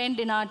particular friend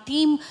in our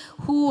team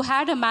who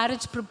had a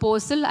marriage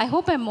proposal. I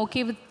hope I'm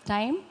okay with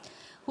time.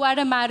 Who had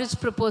a marriage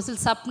proposal.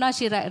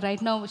 Sapna,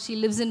 right now she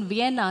lives in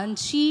Vienna. And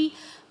she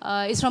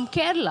is from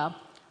Kerala.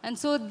 And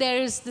so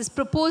there is this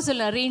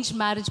proposal, arranged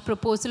marriage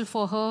proposal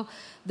for her.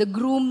 The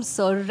groom's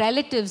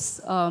relatives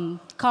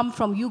come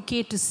from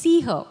UK to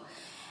see her.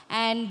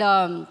 And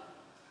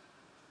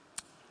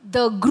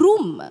the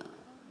groom,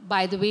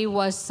 by the way,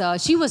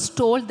 she was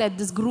told that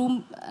this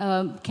groom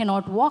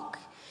cannot walk.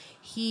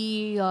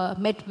 He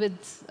met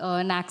with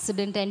an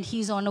accident and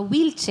he's on a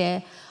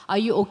wheelchair. Are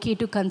you okay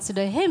to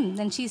consider him?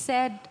 And she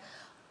said,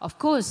 of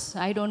course,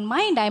 I don't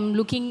mind. I'm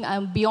looking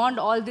beyond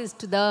all this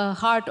to the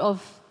heart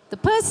of the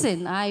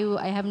person.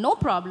 I have no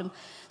problem.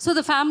 So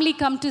the family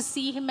come to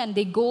see him and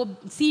they go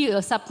see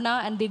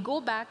Sapna and they go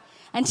back.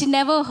 And she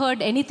never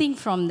heard anything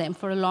from them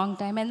for a long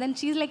time. And then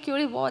she's like,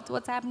 curious,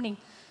 what's happening?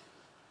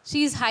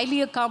 She's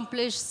highly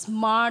accomplished,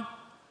 smart,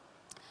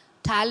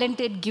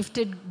 talented,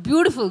 gifted,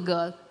 beautiful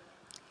girl.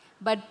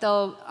 But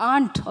the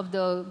aunt of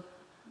the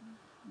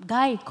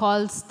guy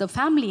calls the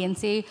family and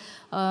say,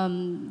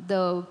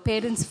 the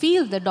parents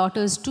feel the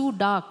daughter is too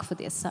dark for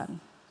their son.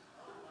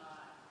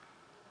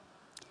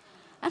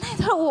 And I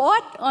thought,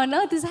 what on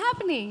earth is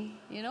happening?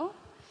 You know,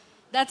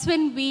 that's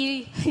when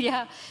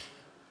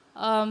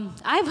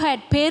I've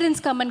had parents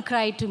come and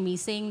cry to me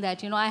saying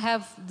that, I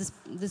have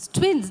this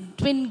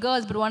twin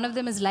girls, but one of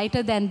them is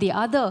lighter than the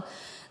other.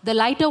 The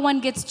lighter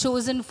one gets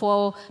chosen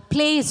for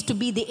plays to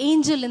be the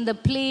angel in the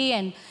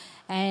play,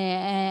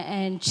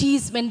 and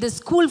she's, when the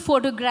school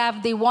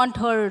photograph, they want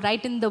her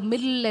right in the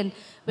middle, and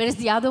whereas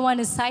the other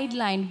one is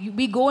sidelined.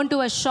 We go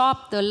into a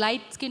shop, the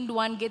light-skinned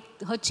one,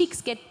 her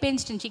cheeks get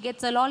pinched and she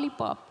gets a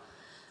lollipop.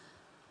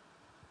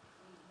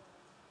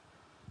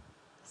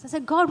 So I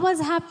said, God,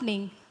 what's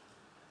happening?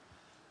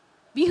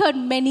 We heard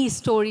many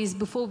stories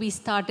before we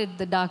started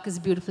the Dark is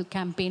Beautiful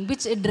campaign,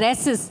 which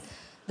addresses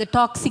the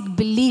toxic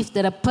belief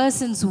that a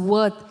person's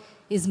worth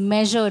is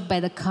measured by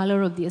the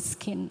color of their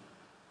skin.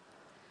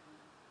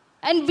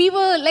 And we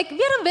are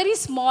a very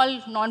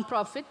small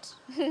non-profit,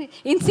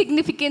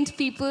 insignificant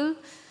people,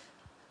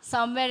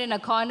 somewhere in a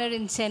corner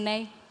in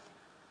Chennai.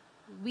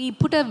 We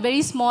put a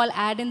very small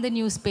ad in the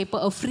newspaper,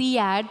 a free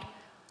ad,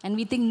 and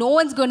we think no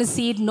one's going to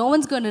see it, no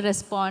one's going to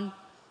respond.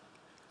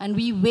 And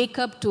we wake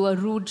up to a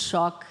rude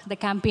shock. The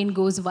campaign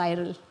goes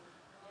viral.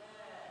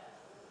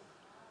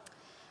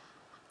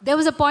 There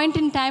was a point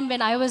in time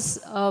when I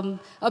was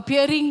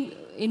appearing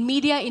in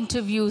media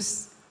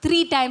interviews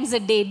 3 times a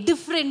day,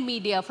 different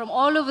media from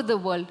all over the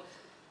world.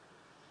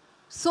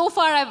 So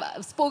far,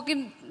 I've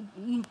spoken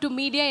to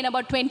media in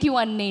about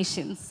 21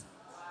 nations.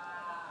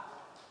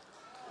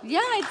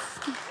 Yeah,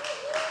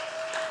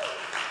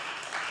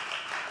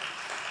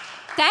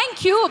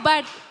 Thank you,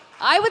 but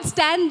I would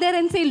stand there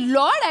and say,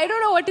 Lord, I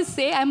don't know what to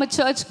say. I'm a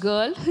church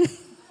girl.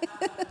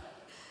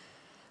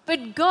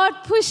 But God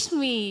pushed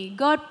me.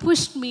 God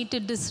pushed me to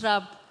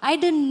disrupt. I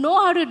didn't know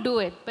how to do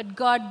it, but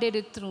God did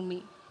it through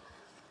me.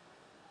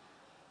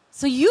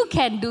 So you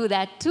can do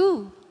that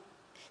too.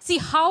 See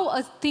how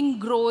a thing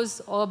grows,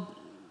 or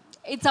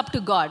it's up to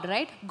God,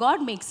 right?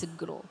 God makes it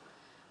grow.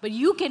 But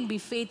you can be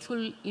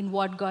faithful in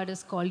what God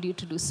has called you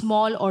to do.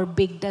 Small or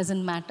big,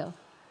 doesn't matter.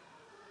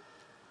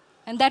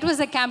 And that was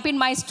a campaign.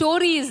 My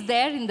story is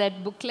there in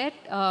that booklet.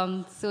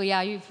 So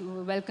yeah, you're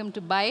welcome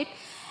to buy it.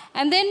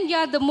 And then,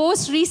 the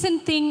most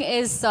recent thing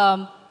is,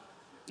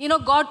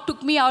 God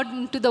took me out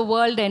into the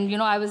world and,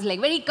 I was like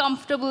very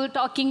comfortable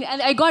talking.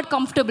 And I got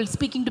comfortable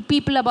speaking to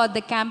people about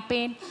the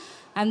campaign.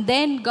 And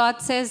then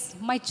God says,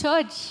 my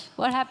church,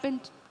 what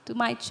happened to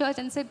my church?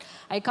 And said,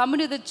 I come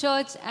into the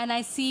church and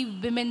I see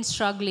women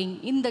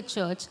struggling in the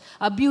church,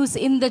 abuse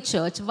in the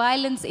church,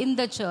 violence in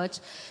the church.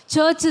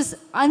 Church is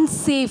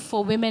unsafe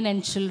for women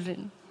and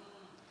children.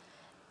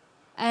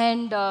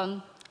 And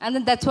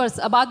then that was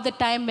about the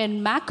time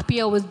when Mac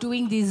Pierre was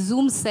doing these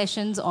Zoom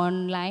sessions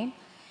online.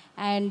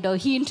 And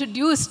he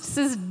introduced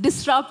this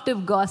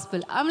disruptive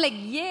gospel. I'm like,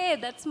 yeah,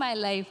 that's my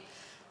life.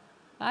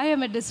 I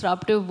am a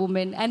disruptive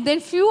woman. And then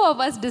few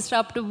of us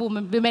disruptive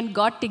women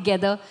got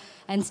together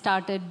and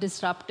started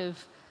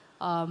Disruptive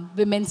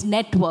Women's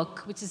Network,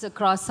 which is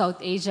across South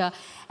Asia.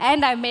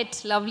 And I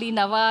met lovely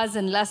Nawaz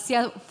and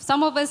Lasya.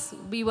 Some of us,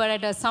 we were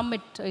at a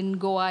summit in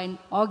Goa in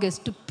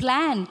August to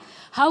plan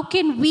how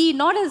can we,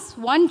 not as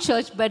one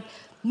church, but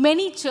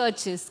many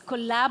churches,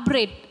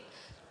 collaborate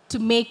to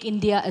make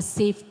India a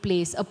safe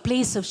place, a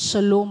place of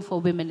shalom for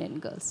women and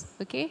girls.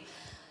 Okay?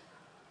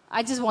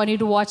 I just want you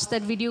to watch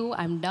that video.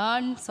 I'm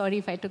done. Sorry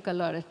if I took a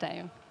lot of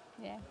time.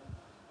 Yeah.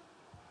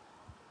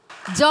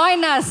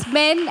 Join us,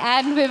 men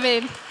and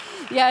women.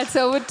 Yeah, it's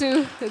over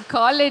to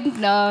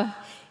Colin. I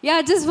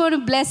just want to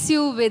bless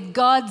you with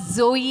God's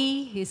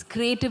Zoe. His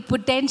creative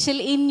potential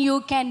in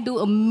you can do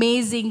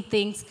amazing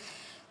things.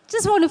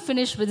 Just want to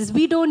finish with this.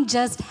 We don't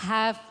just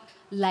have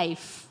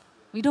life.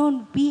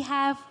 We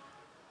have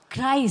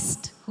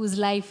Christ, who's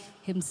life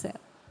himself.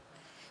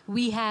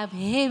 We have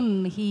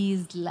him, he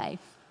is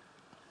life.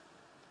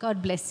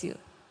 God bless you.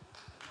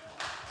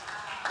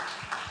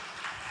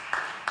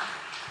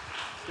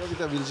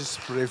 Kavita, we'll just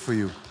pray for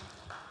you.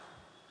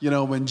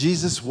 When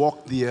Jesus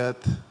walked the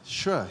earth,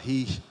 sure,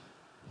 he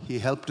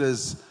helped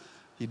us.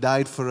 He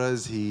died for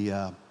us. He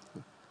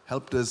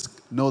helped us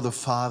know the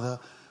Father.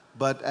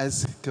 but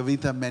as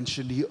Kavita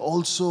mentioned, he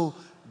also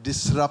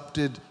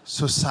disrupted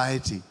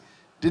society.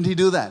 Didn't he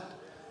do that?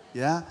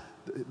 Yeah?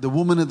 The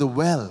woman at the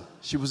well,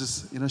 she was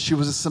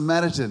a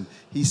Samaritan.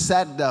 He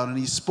sat down and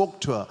he spoke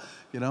to her.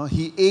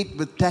 He ate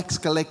with tax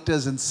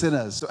collectors and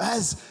sinners. So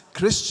as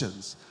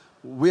Christians,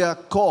 we are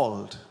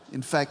called,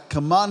 in fact,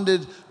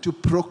 commanded to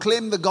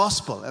proclaim the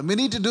gospel. And we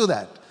need to do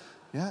that,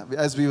 yeah,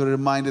 as we were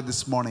reminded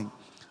this morning.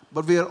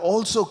 But we are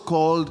also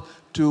called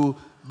to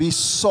be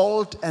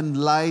salt and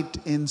light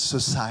in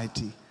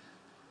society.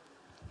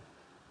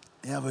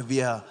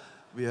 Yeah,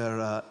 we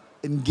are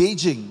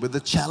engaging with the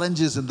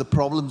challenges and the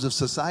problems of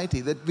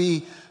society that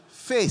we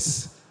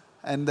face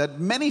and that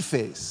many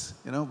face,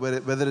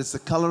 whether it's the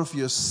color of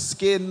your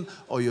skin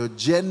or your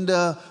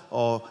gender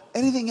or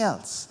anything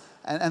else.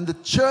 And the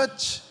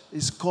church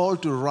is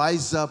called to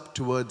rise up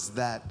towards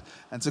that.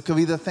 And so,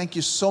 Kavita, thank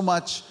you so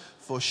much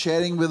for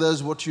sharing with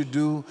us what you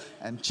do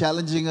and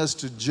challenging us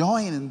to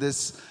join in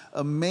this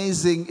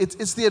amazing,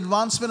 it's the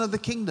advancement of the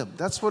kingdom.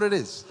 That's what it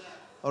is.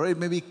 All right,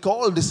 maybe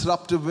called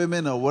disruptive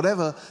women or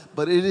whatever,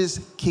 but it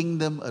is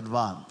kingdom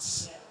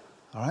advance.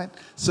 All right,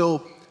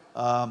 so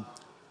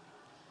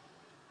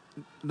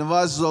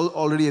Nawaz has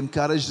already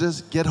encouraged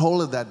us. Get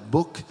hold of that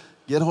book.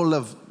 Get hold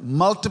of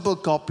multiple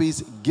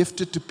copies,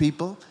 gift it to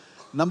people.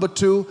 Number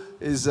 2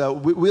 is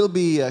we'll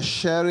be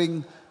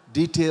sharing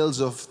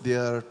details of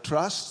their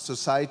trust,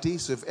 society.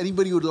 So if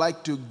anybody would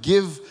like to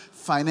give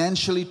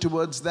financially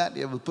towards that,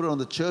 yeah, we'll put it on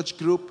the church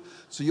group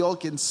so you all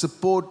can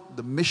support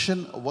the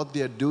mission of what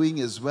they are doing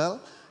as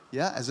well.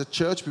 Yeah, as a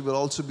church, we will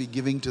also be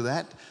giving to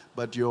that,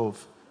 but you're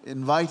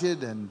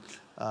invited and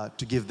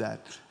to give that.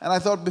 And I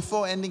thought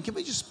before ending, can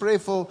we just pray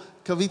for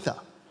Kavita,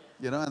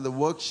 and the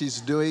work she's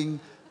doing,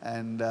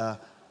 and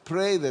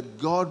pray that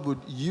God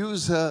would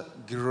use her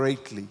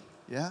greatly.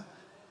 Yeah?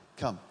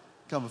 Come.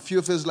 A few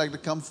of us like to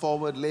come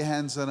forward, lay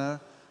hands on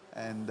her,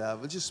 and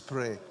we'll just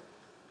pray.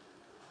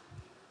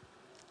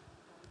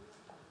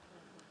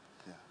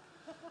 Yeah.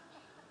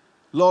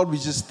 Lord, we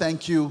just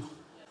thank you.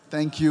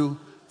 Thank you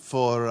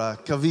for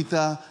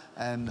Kavita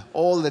and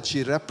all that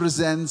she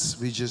represents.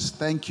 We just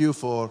thank you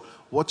for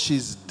what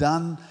she's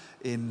done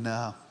in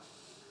our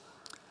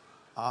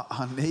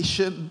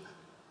nation,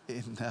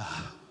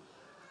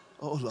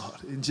 oh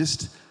Lord, in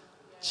just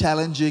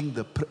challenging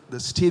the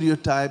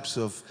stereotypes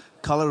of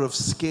color of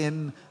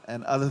skin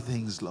and other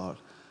things, Lord.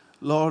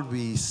 Lord,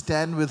 we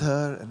stand with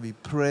her and we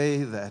pray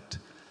that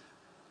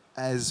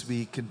as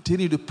we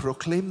continue to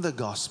proclaim the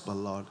gospel,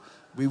 Lord,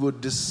 we would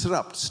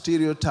disrupt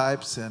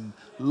stereotypes and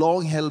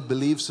long-held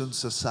beliefs in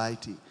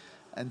society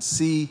and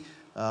see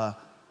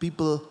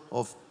people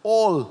of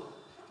all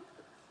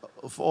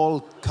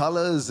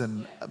colors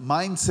and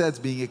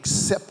mindsets being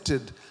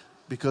accepted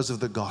because of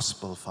the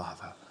gospel,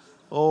 Father.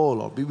 Oh,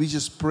 Lord, we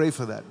just pray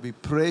for that. We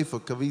pray for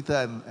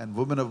Kavita and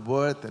Women of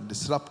Worth and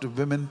disruptive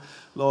women,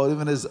 Lord,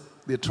 even as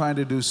they're trying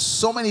to do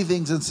so many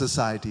things in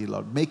society,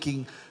 Lord,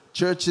 making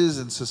churches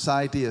and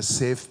society a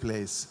safe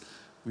place.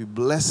 We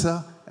bless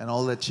her and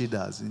all that she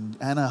does, and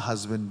her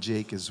husband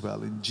Jake as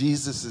well. In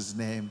Jesus'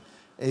 name,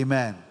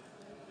 amen.